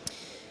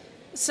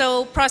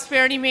 So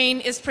Prosperity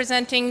Maine is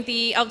presenting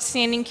the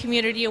Outstanding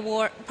Community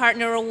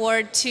Partner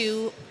Award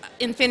to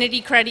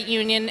Infinity Credit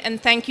Union,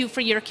 and thank you for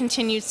your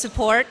continued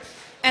support.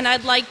 And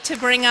I'd like to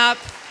bring up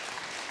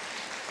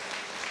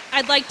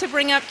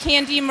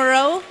Candy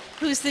Moreau,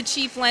 who's the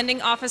Chief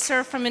Lending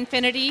Officer from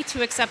Infinity,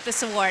 to accept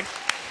this award.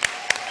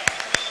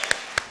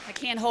 I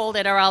can't hold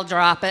it or I'll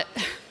drop it.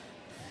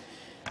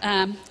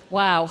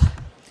 Wow.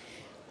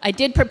 I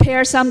did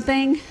prepare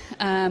something,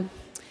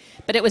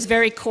 but it was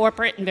very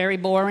corporate and very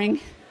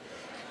boring.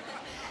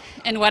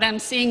 And what I'm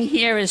seeing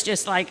here is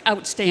just like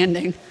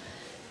outstanding.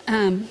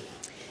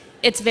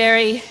 It's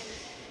very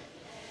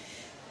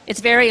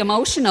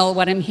emotional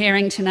what I'm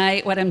hearing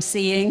tonight, what I'm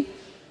seeing.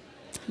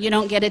 You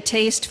don't get a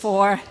taste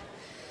for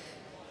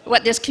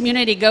what this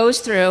community goes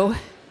through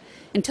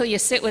until you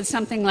sit with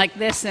something like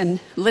this and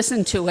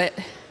listen to it.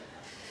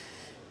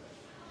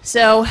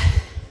 So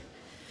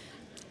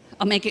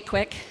I'll make it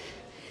quick.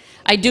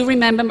 I do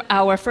remember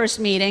our first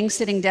meeting,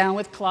 sitting down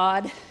with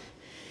Claude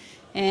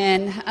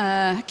and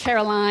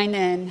Caroline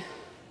and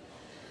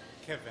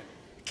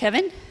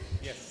Kevin?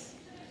 Yes.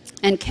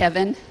 And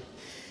Kevin.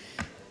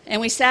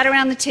 And we sat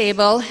around the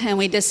table and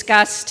we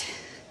discussed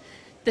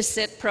the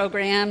SIT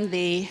program,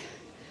 the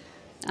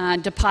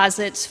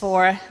deposits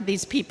for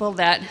these people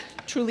that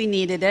truly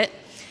needed it.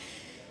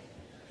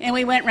 And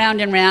we went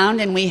round and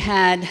round and we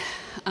had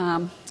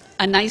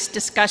a nice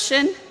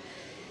discussion.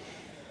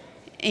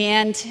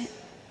 And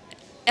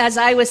as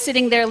I was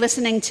sitting there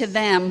listening to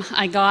them,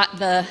 I got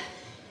the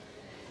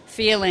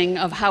feeling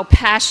of how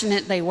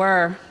passionate they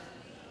were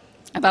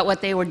about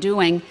what they were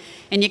doing.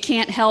 And you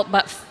can't help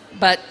but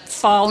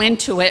fall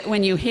into it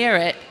when you hear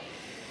it.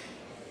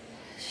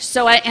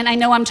 So, I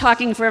know I'm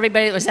talking for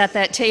everybody that was at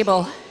that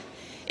table.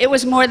 It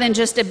was more than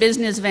just a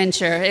business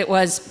venture. It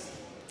was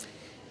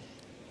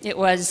It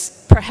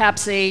was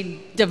perhaps a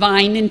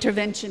divine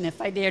intervention,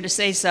 if I dare to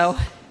say so.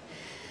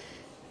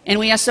 And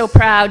we are so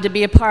proud to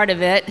be a part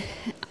of it.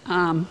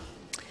 And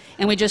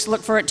we just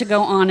look for it to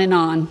go on and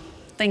on.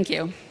 Thank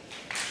you.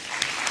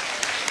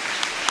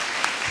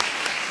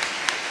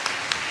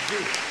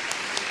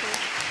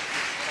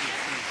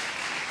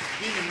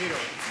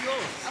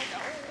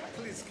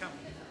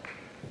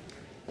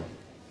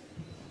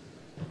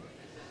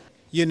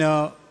 You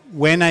know,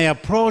 when I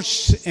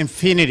approached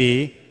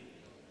Infinity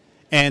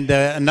and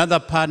another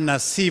partner,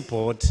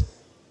 Seaport,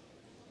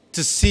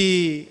 to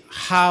see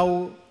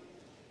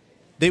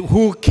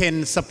who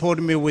can support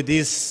me with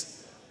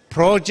this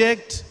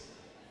project,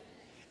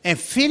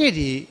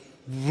 Infinity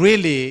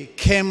really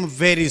came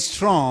very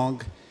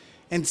strong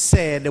and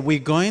said, we're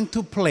going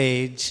to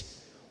pledge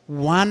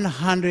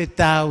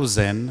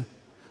 $100,000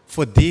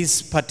 for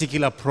this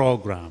particular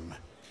program.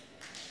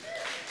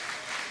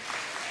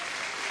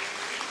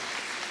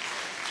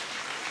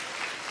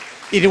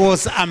 It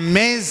was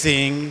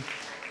amazing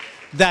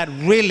that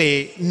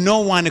really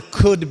no one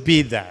could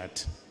beat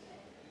that.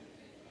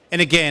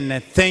 And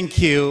again, thank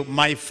you.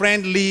 My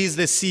friend Liz,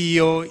 the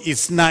CEO,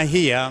 is not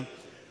here,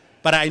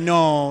 but I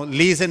know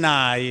Liz and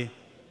I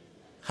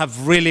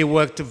have really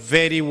worked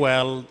very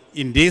well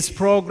in this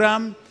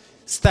program,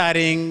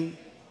 starting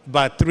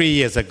about 3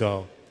 years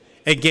ago.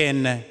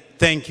 Again,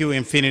 thank you,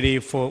 Infinity,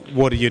 for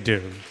what you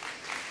do.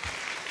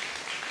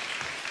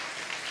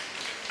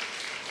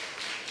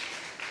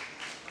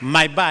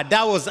 My bad,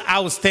 that was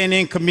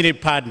outstanding community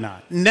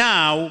partner.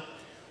 Now,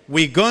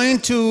 we're going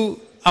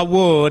to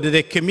award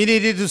the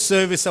Community to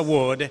Service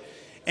Award,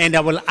 and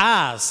I will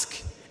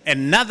ask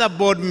another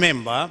board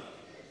member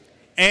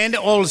and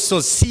also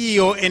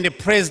CEO and the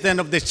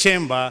president of the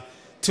chamber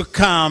to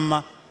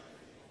come,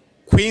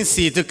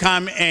 Quincy, to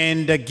come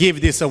and give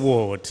this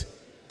award.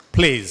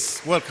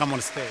 Please, welcome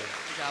on stage.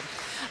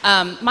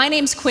 My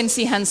name's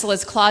Quincy Hensel.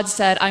 As Claude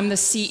said, I'm the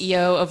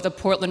CEO of the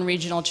Portland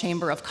Regional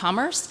Chamber of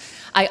Commerce.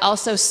 I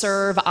also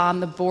serve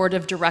on the board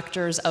of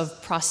directors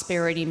of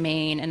Prosperity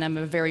Maine, and I'm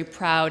a very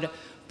proud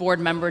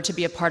board member to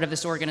be a part of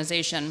this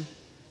organization.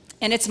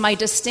 And it's my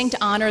distinct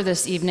honor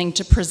this evening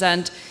to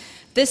present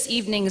this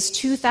evening's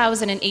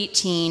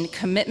 2018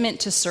 Commitment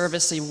to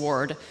Service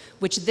Award,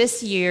 which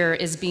this year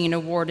is being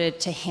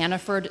awarded to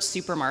Hannaford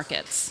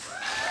Supermarkets.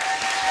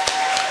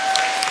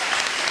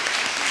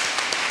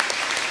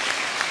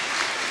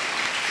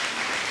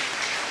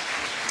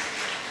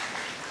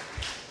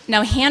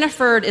 Now,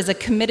 Hannaford is a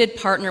committed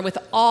partner with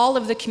all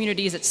of the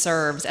communities it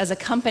serves. As a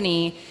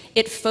company,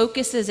 it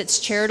focuses its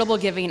charitable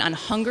giving on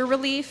hunger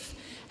relief,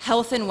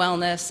 health and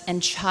wellness,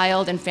 and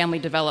child and family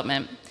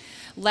development.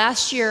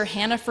 Last year,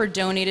 Hannaford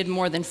donated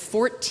more than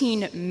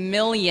 14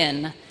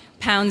 million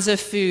pounds of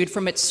food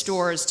from its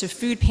stores to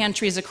food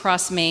pantries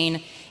across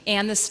Maine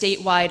and the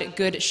statewide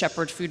Good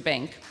Shepherd Food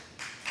Bank.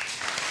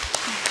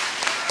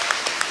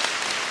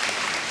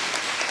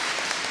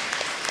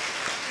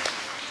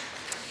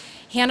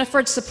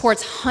 Hannaford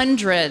supports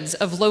hundreds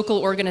of local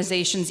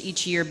organizations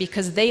each year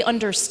because they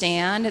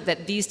understand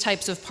that these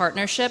types of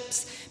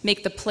partnerships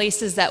make the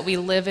places that we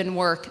live and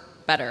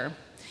work better.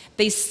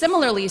 They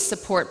similarly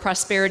support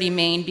Prosperity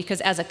Maine because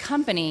as a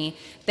company,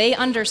 they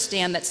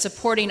understand that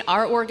supporting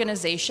our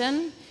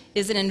organization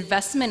is an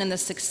investment in the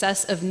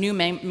success of new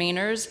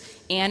Mainers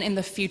and in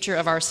the future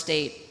of our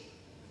state.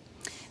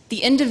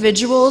 The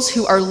individuals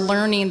who are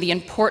learning the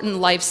important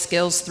life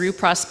skills through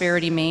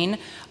Prosperity Maine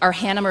are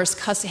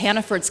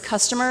Hannaford's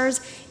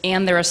customers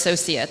and their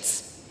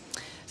associates.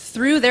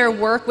 Through their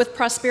work with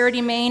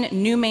Prosperity Maine,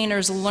 new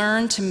Mainers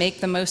learn to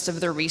make the most of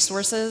their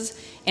resources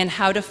and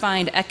how to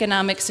find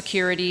economic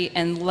security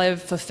and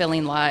live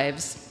fulfilling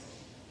lives.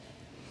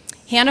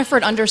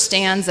 Hannaford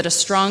understands that a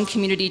strong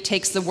community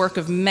takes the work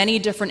of many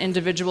different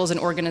individuals and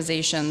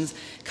organizations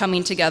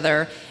coming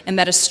together, and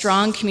that a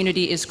strong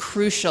community is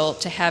crucial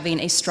to having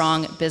a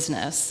strong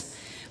business.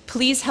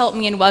 Please help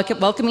me in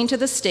welcoming to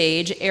the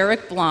stage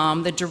Eric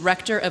Blom, the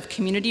Director of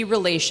Community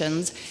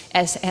Relations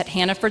at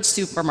Hannaford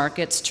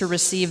Supermarkets, to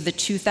receive the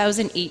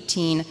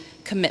 2018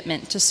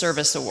 Commitment to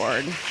Service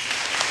Award.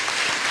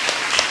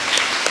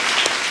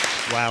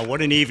 Wow,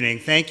 what an evening.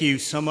 Thank you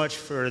so much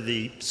for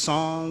the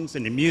songs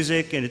and the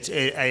music, and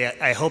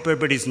I hope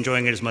everybody's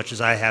enjoying it as much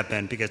as I have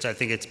been, because I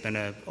think it's been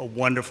a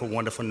wonderful,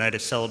 wonderful night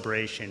of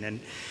celebration. And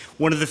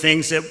one of the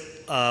things that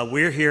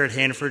we're here at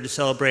Hannaford to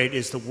celebrate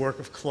is the work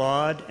of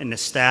Claude and the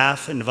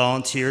staff and the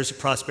volunteers of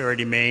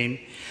Prosperity Maine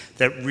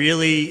that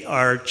really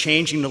are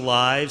changing the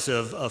lives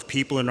of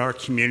people in our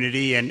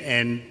community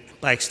and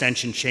by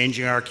extension,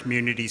 changing our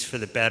communities for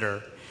the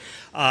better.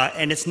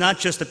 And it's not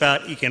just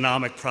about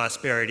economic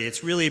prosperity,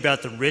 it's really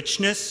about the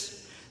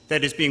richness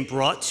that is being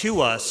brought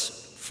to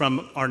us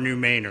from our new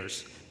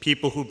Mainers,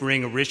 people who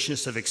bring a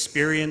richness of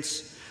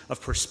experience, of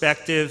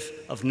perspective,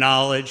 of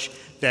knowledge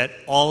that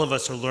all of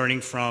us are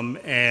learning from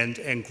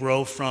and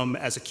grow from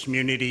as a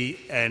community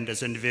and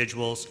as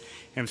individuals.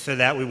 And for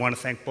that, we want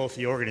to thank both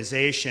the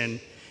organization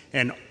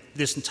and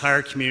this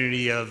entire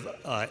community of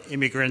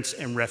immigrants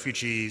and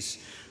refugees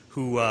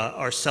who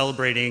are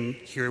celebrating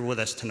here with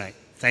us tonight.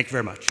 Thank you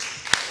very much.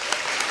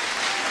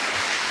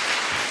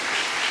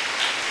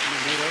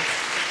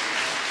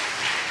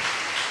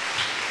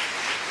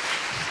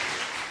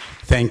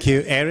 Thank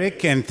you,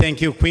 Eric, and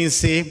thank you,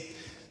 Quincy.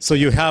 So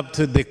you helped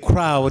the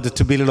crowd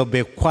to be a little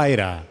bit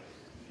quieter.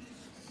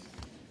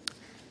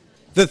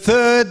 The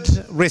third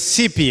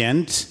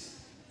recipient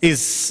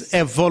is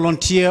a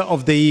Volunteer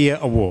of the Year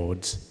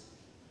award.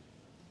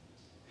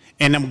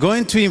 And I'm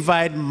going to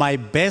invite my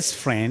best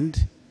friend,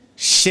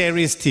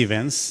 Sherry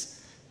Stevens,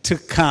 to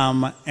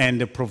come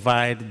and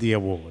provide the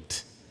award.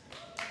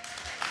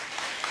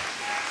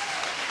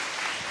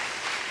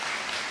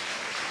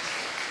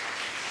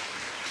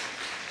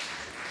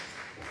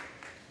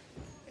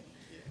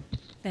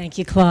 Thank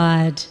you,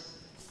 Claude.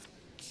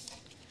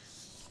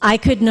 I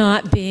could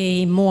not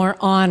be more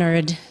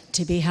honored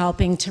to be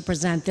helping to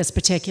present this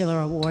particular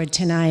award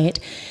tonight.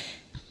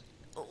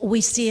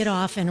 We see it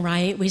often,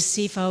 right? We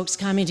see folks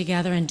coming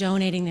together and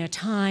donating their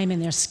time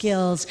and their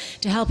skills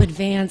to help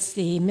advance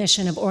the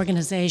mission of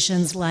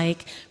organizations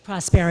like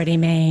Prosperity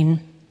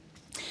Maine.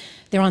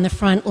 They're on the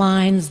front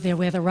lines, they're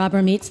where the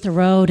rubber meets the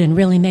road and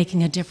really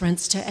making a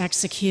difference to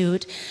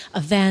execute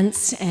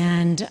events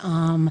and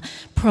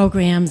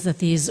programs that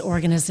these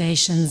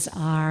organizations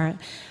are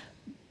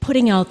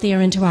putting out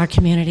there into our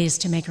communities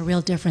to make a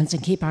real difference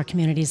and keep our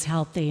communities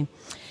healthy.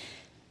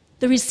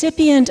 The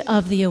recipient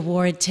of the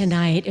award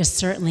tonight is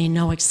certainly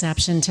no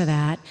exception to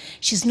that.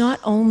 She's not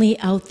only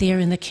out there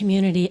in the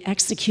community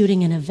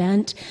executing an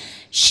event,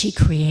 she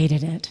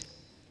created it.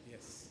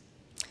 Yes.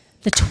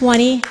 The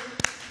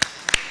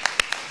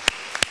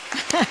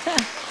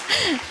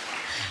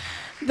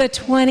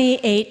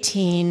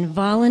 2018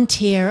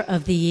 Volunteer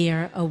of the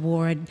Year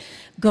Award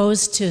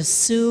goes to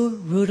Sue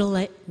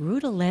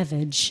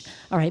Rudalevich.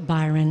 All right,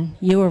 Byron,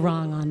 you were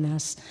wrong on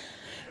this.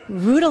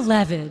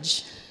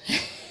 Rudalevich.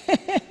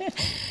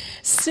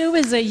 Sue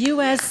is a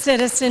U.S.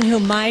 citizen who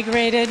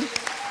migrated.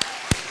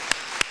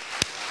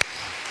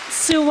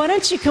 Sue, why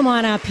don't you come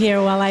on up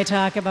here while I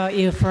talk about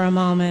you for a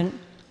moment?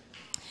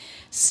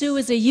 Sue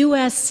is a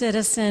U.S.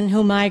 citizen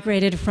who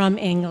migrated from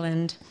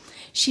England.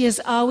 She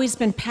has always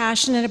been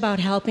passionate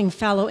about helping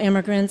fellow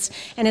immigrants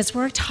and has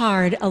worked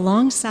hard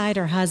alongside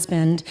her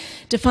husband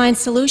to find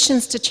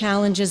solutions to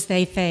challenges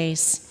they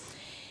face.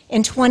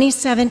 In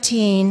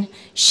 2017,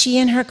 she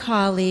and her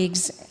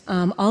colleagues,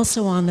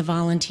 also on the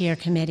volunteer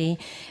committee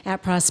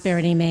at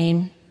Prosperity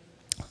Maine,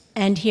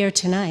 and here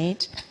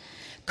tonight,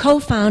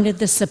 co-founded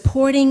the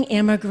Supporting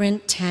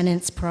Immigrant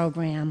Tenants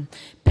Program,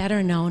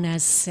 better known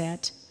as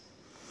SIT.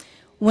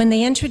 When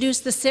they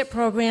introduced the SIT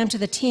program to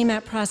the team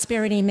at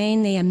Prosperity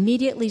Maine, they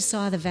immediately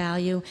saw the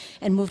value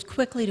and moved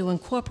quickly to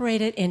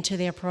incorporate it into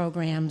their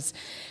programs.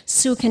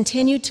 Sue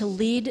continued to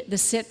lead the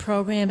SIT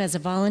program as a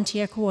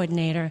volunteer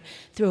coordinator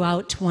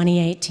throughout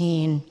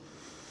 2018.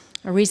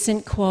 A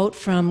recent quote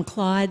from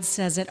Claude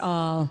says it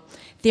all: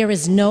 "There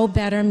is no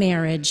better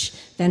marriage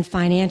than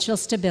financial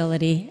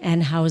stability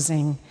and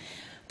housing."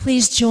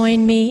 Please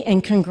join me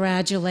in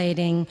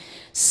congratulating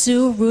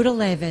Sue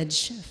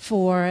Rudalevich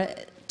for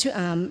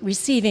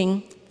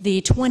receiving the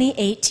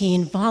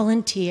 2018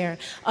 Volunteer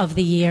of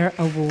the Year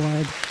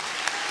Award.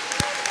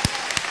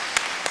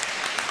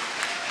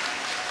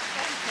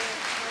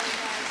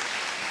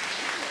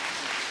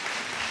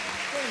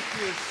 Thank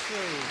you, Sue.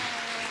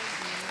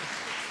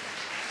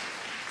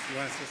 You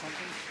want to say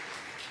something?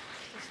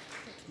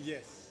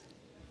 Yes.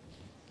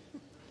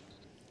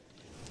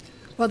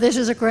 Well, this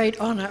is a great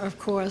honor, of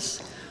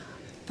course,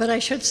 but I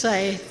should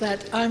say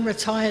that I'm a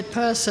retired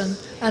person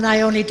and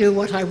I only do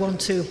what I want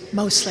to,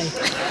 mostly.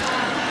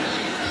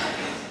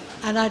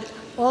 And I'd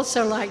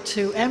also like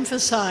to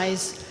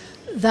emphasize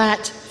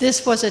that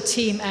this was a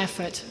team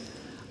effort.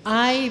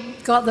 I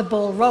got the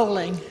ball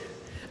rolling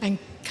and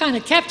kind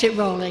of kept it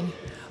rolling,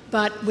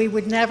 but we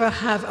would never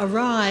have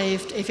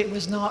arrived if it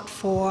was not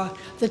for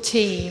the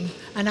team.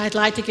 And I'd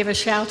like to give a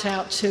shout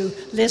out to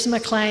Liz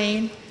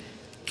McLean,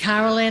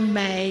 Carolyn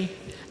May,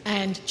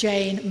 and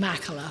Jane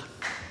Mackler.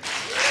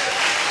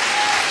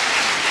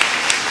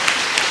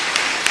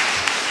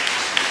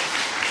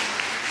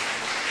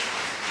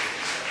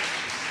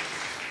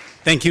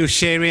 Thank you,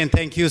 Sherry, and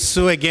thank you,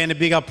 Sue. Again, a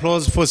big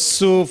applause for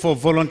Sue for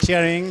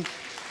volunteering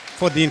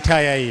for the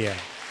entire year.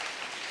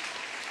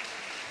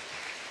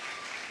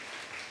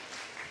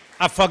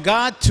 I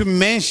forgot to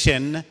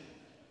mention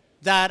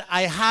that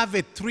I have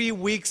a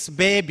 3-week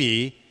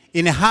baby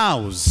in a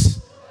house.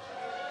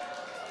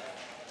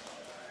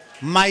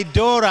 My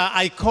daughter,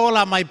 I call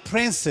her my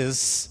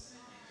princess,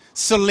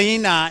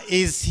 Selena,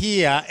 is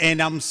here,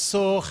 and I'm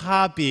so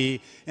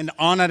happy and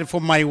honored for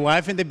my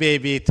wife and the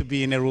baby to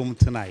be in a room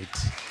tonight.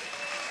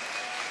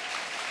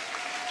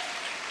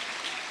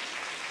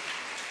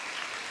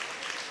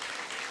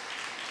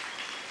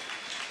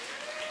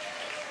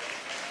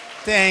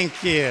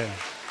 Thank you.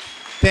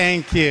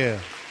 Thank you.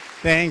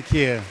 Thank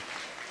you.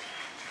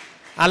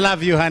 I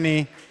love you,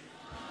 honey.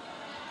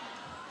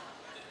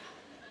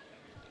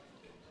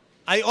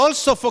 I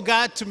also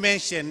forgot to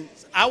mention,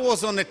 I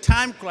was on a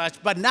time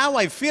crunch, but now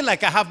I feel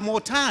like I have more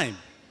time.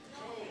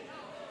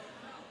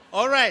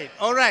 All right,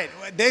 all right.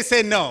 They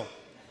say no.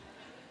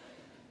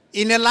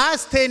 In the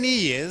last 10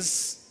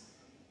 years,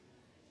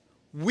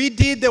 we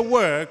did the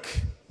work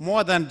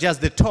more than just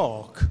the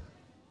talk.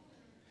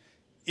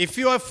 If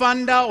you're a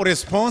funder or a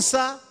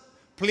sponsor,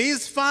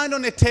 please find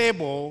on the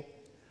table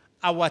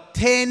our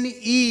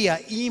 10-year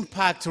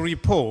impact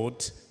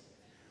report,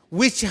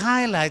 which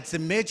highlights the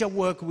major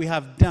work we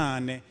have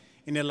done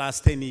in the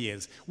last 10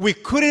 years. We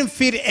couldn't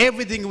fit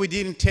everything we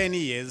did in 10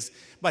 years,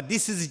 but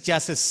this is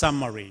just a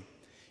summary.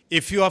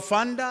 If you're a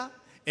funder,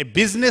 a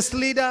business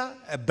leader,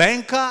 a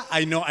banker,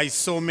 I know I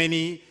saw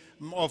many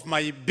of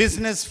my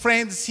business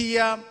friends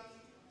here,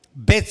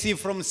 Betsy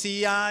from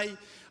CI,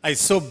 I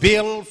saw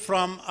Bill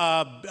from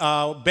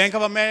Bank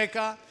of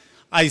America,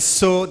 I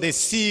saw the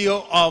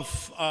CEO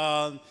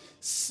of,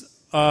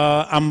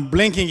 I'm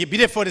blinking,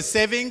 Biddeford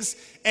Savings,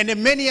 and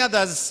many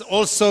others,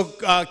 also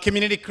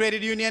Community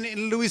Credit Union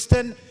in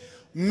Lewiston.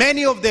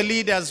 Many of the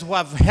leaders who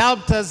have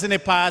helped us in the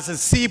past,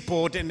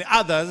 Seaport and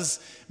others,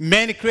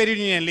 Maine Credit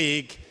Union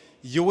League,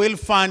 you will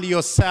find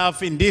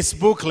yourself in this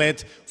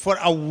booklet for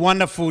a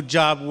wonderful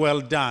job well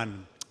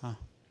done.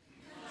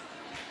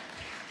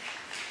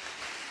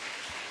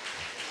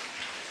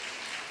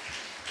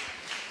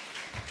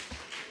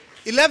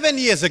 11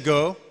 years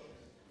ago,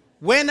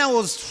 when I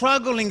was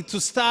struggling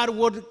to start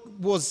what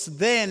was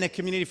then a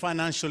community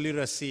financial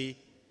literacy,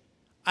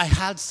 I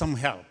had some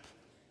help.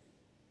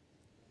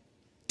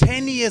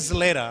 10 years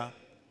later,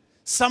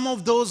 some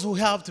of those who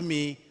helped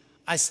me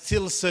are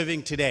still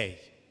serving today.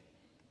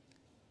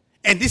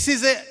 And this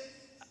is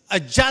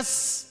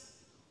just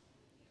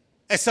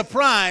a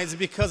surprise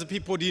because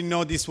people didn't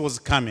know this was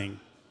coming.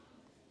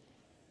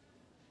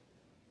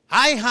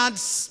 I had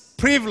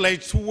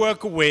privilege to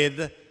work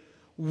with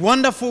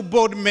wonderful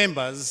board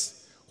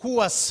members who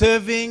are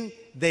serving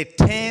their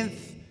 10th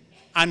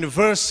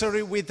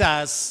anniversary with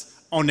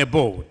us on the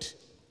board.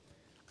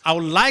 I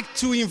would like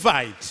to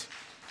invite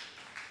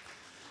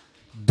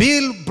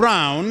Bill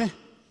Brown,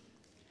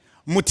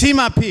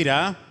 Mutima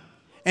Peter,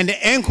 and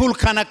Enkul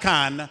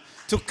Kanakan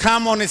to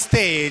come on the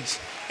stage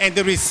and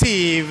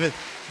receive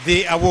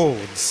the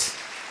awards.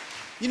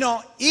 You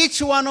know,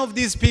 each one of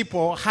these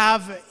people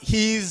have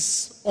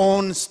his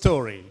own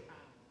story.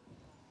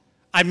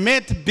 I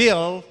met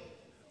Bill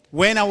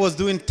when I was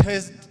doing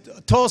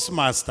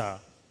Toastmaster.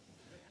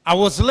 I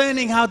was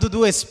learning how to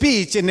do a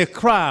speech in a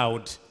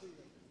crowd.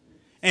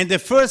 And the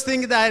first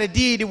thing that I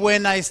did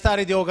when I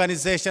started the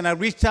organization, I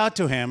reached out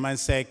to him and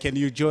said, "Can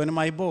you join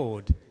my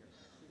board?"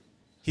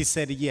 He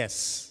said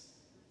yes.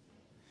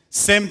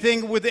 Same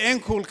thing with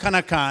Enkul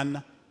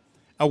Kanakan,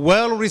 a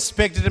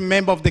well-respected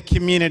member of the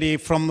community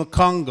from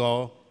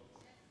Congo.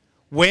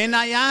 When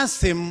I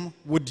asked him,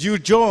 "Would you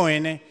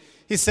join?"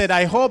 he said,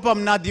 "I hope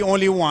I'm not the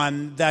only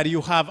one, that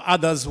you have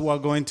others who are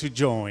going to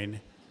join."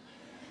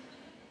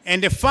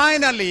 And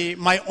finally,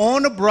 my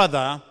own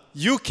brother,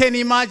 you can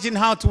imagine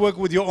how to work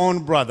with your own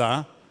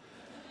brother.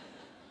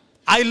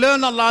 I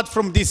learned a lot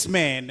from this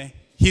man.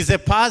 He's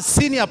a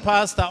senior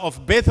pastor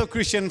of Bethel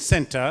Christian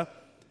Center.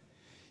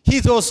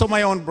 He's also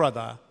my own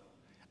brother.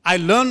 I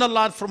learned a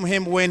lot from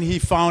him when he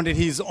founded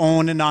his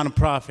own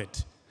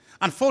nonprofit.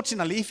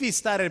 Unfortunately, if he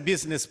started a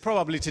business,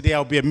 probably today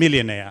I'll be a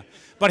millionaire.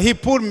 But he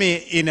put me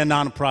in a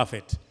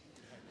nonprofit.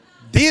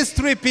 These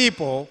three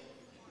people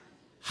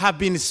have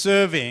been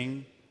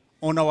serving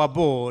on our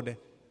board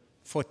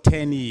for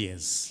 10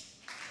 years.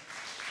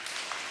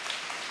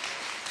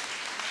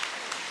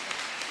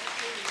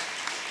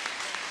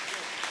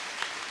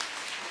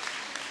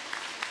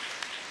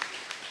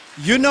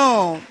 You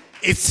know,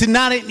 it's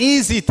not an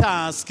easy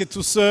task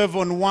to serve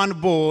on one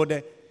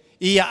board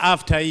year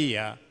after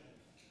year.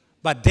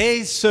 But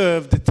they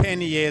served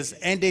 10 years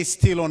and they're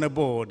still on the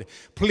board.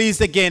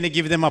 Please again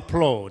give them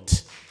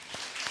applause.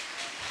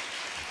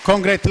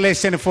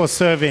 Congratulations for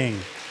serving.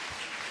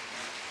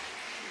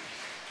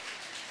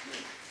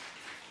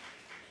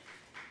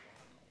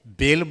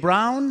 Bill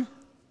Brown,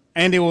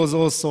 and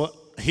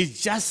he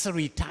just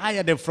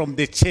retired from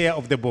the chair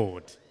of the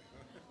board.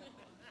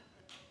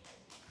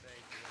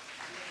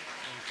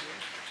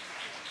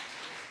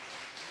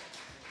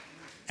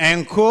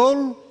 And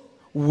Cole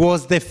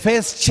was the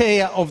first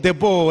chair of the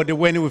board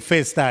when we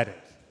first started.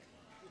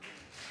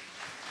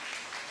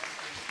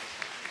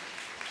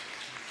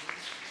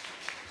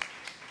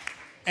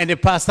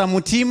 And Pastor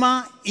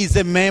Mutima is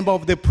a member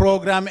of the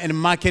program and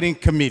marketing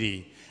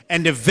committee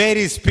and a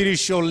very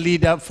spiritual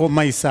leader for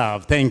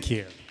myself. Thank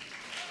you.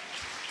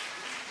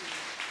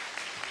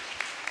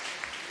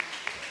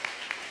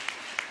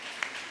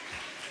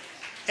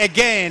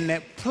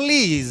 Again,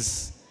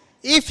 please,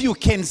 if you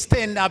can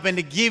stand up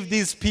and give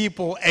these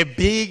people a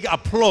big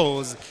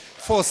applause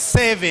for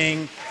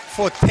serving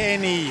for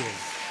 10 years.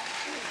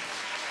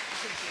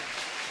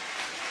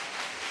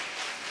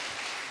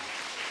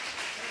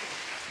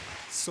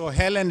 So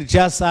Helen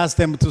just asked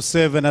them to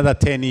serve another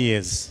 10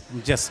 years. I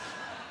did.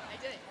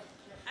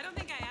 I don't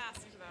think I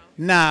asked, though.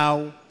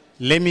 Now,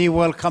 let me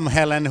welcome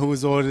Helen, who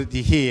is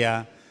already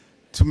here,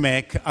 to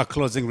make a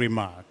closing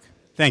remark.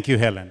 Thank you,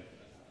 Helen.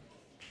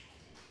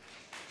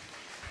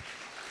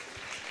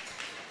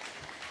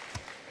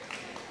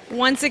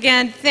 Once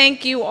again,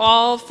 thank you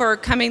all for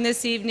coming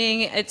this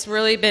evening. It's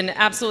really been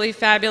absolutely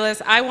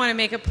fabulous. I want to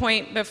make a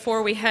point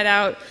before we head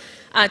out.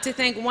 to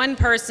thank one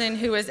person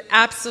who is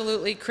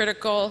absolutely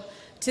critical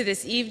to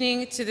this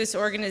evening, to this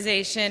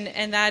organization,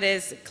 and that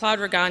is Claude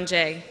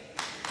Reganje.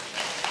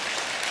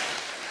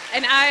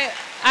 And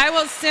I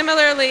will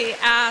similarly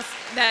ask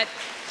that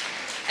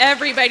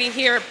everybody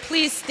here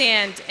please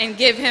stand and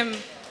give him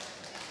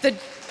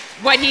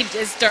what he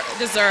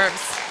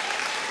deserves.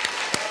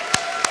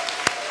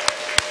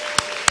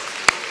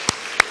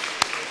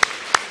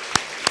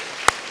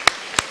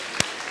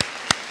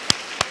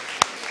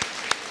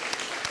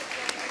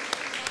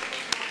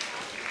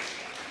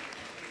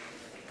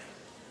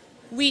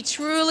 We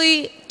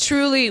truly,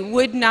 truly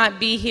would not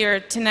be here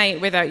tonight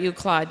without you,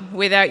 Claude,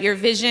 without your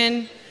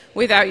vision,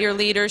 without your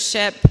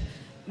leadership,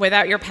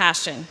 without your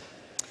passion.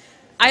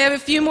 I have a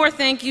few more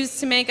thank yous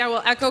to make. I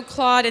will echo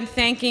Claude in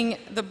thanking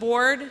the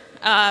board.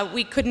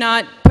 We could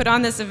not put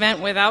on this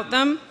event without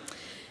them.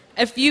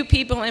 A few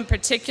people in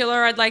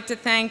particular I'd like to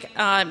thank,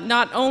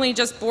 not only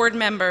just board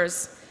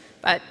members,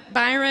 but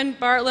Byron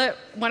Bartlett,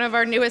 one of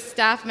our newest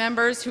staff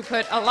members who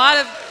put a lot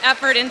of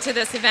effort into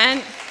this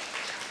event.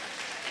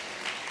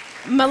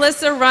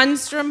 Melissa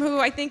Rundstrom, who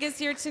I think is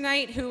here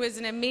tonight, who is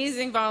an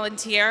amazing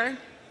volunteer.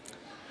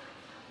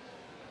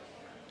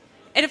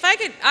 And if I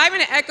could, I'm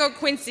going to echo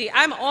Quincy.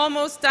 I'm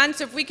almost done,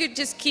 so if we could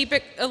just keep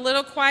it a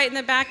little quiet in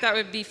the back, that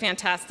would be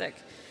fantastic.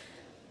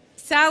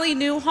 Sally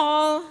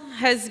Newhall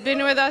has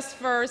been with us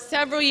for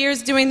several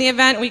years doing the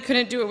event. We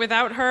couldn't do it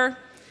without her.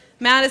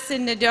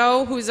 Madison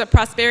Nadeau, who's a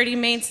Prosperity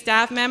Maine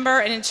staff member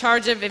and in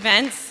charge of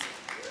events.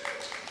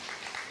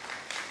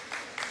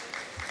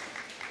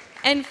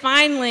 And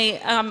finally,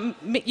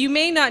 you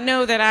may not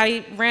know that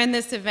I ran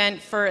this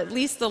event for at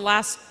least the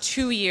last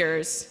 2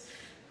 years.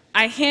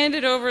 I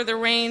handed over the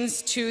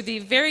reins to the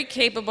very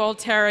capable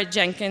Tara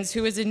Jenkins,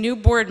 who is a new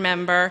board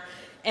member,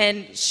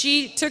 and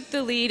she took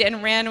the lead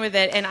and ran with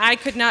it, and I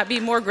could not be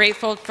more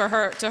grateful to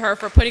her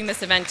for putting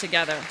this event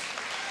together.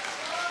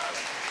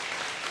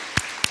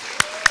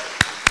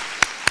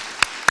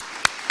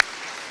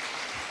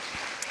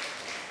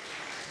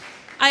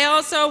 I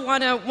also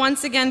want to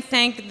once again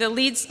thank the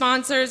lead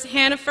sponsors,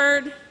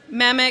 Hannaford,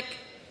 MEMIC,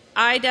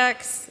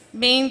 IDEX,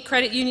 Maine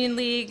Credit Union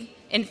League,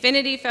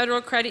 Infinity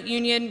Federal Credit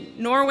Union,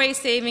 Norway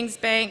Savings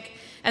Bank,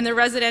 and the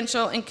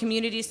Residential and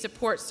Community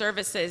Support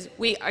Services.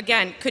 We,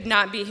 again, could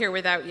not be here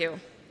without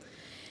you.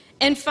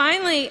 And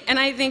finally, and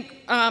I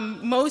think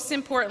most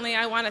importantly,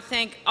 I want to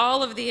thank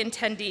all of the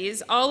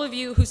attendees, all of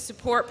you who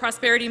support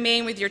Prosperity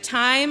Maine with your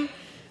time,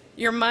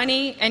 your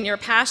money, and your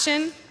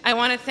passion. I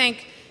want to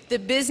thank the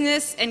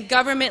business and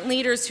government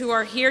leaders who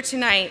are here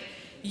tonight.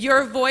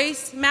 Your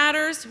voice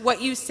matters,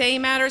 what you say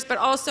matters, but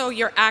also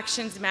your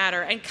actions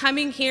matter. And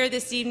coming here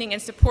this evening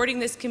and supporting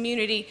this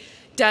community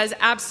does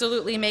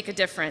absolutely make a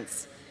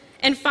difference.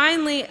 And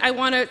finally, I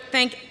want to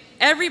thank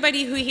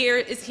everybody who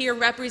is here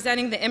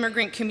representing the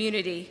immigrant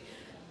community.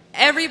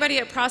 Everybody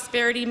at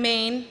Prosperity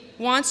Maine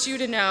wants you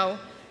to know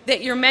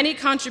that your many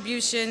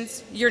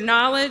contributions, your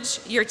knowledge,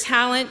 your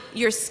talent,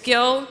 your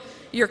skill,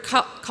 your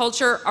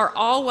culture are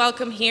all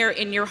welcome here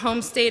in your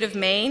home state of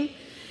Maine.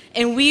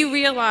 And we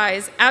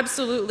realize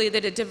absolutely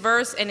that a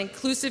diverse and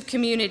inclusive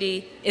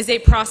community is a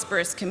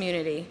prosperous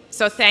community.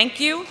 So thank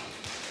you.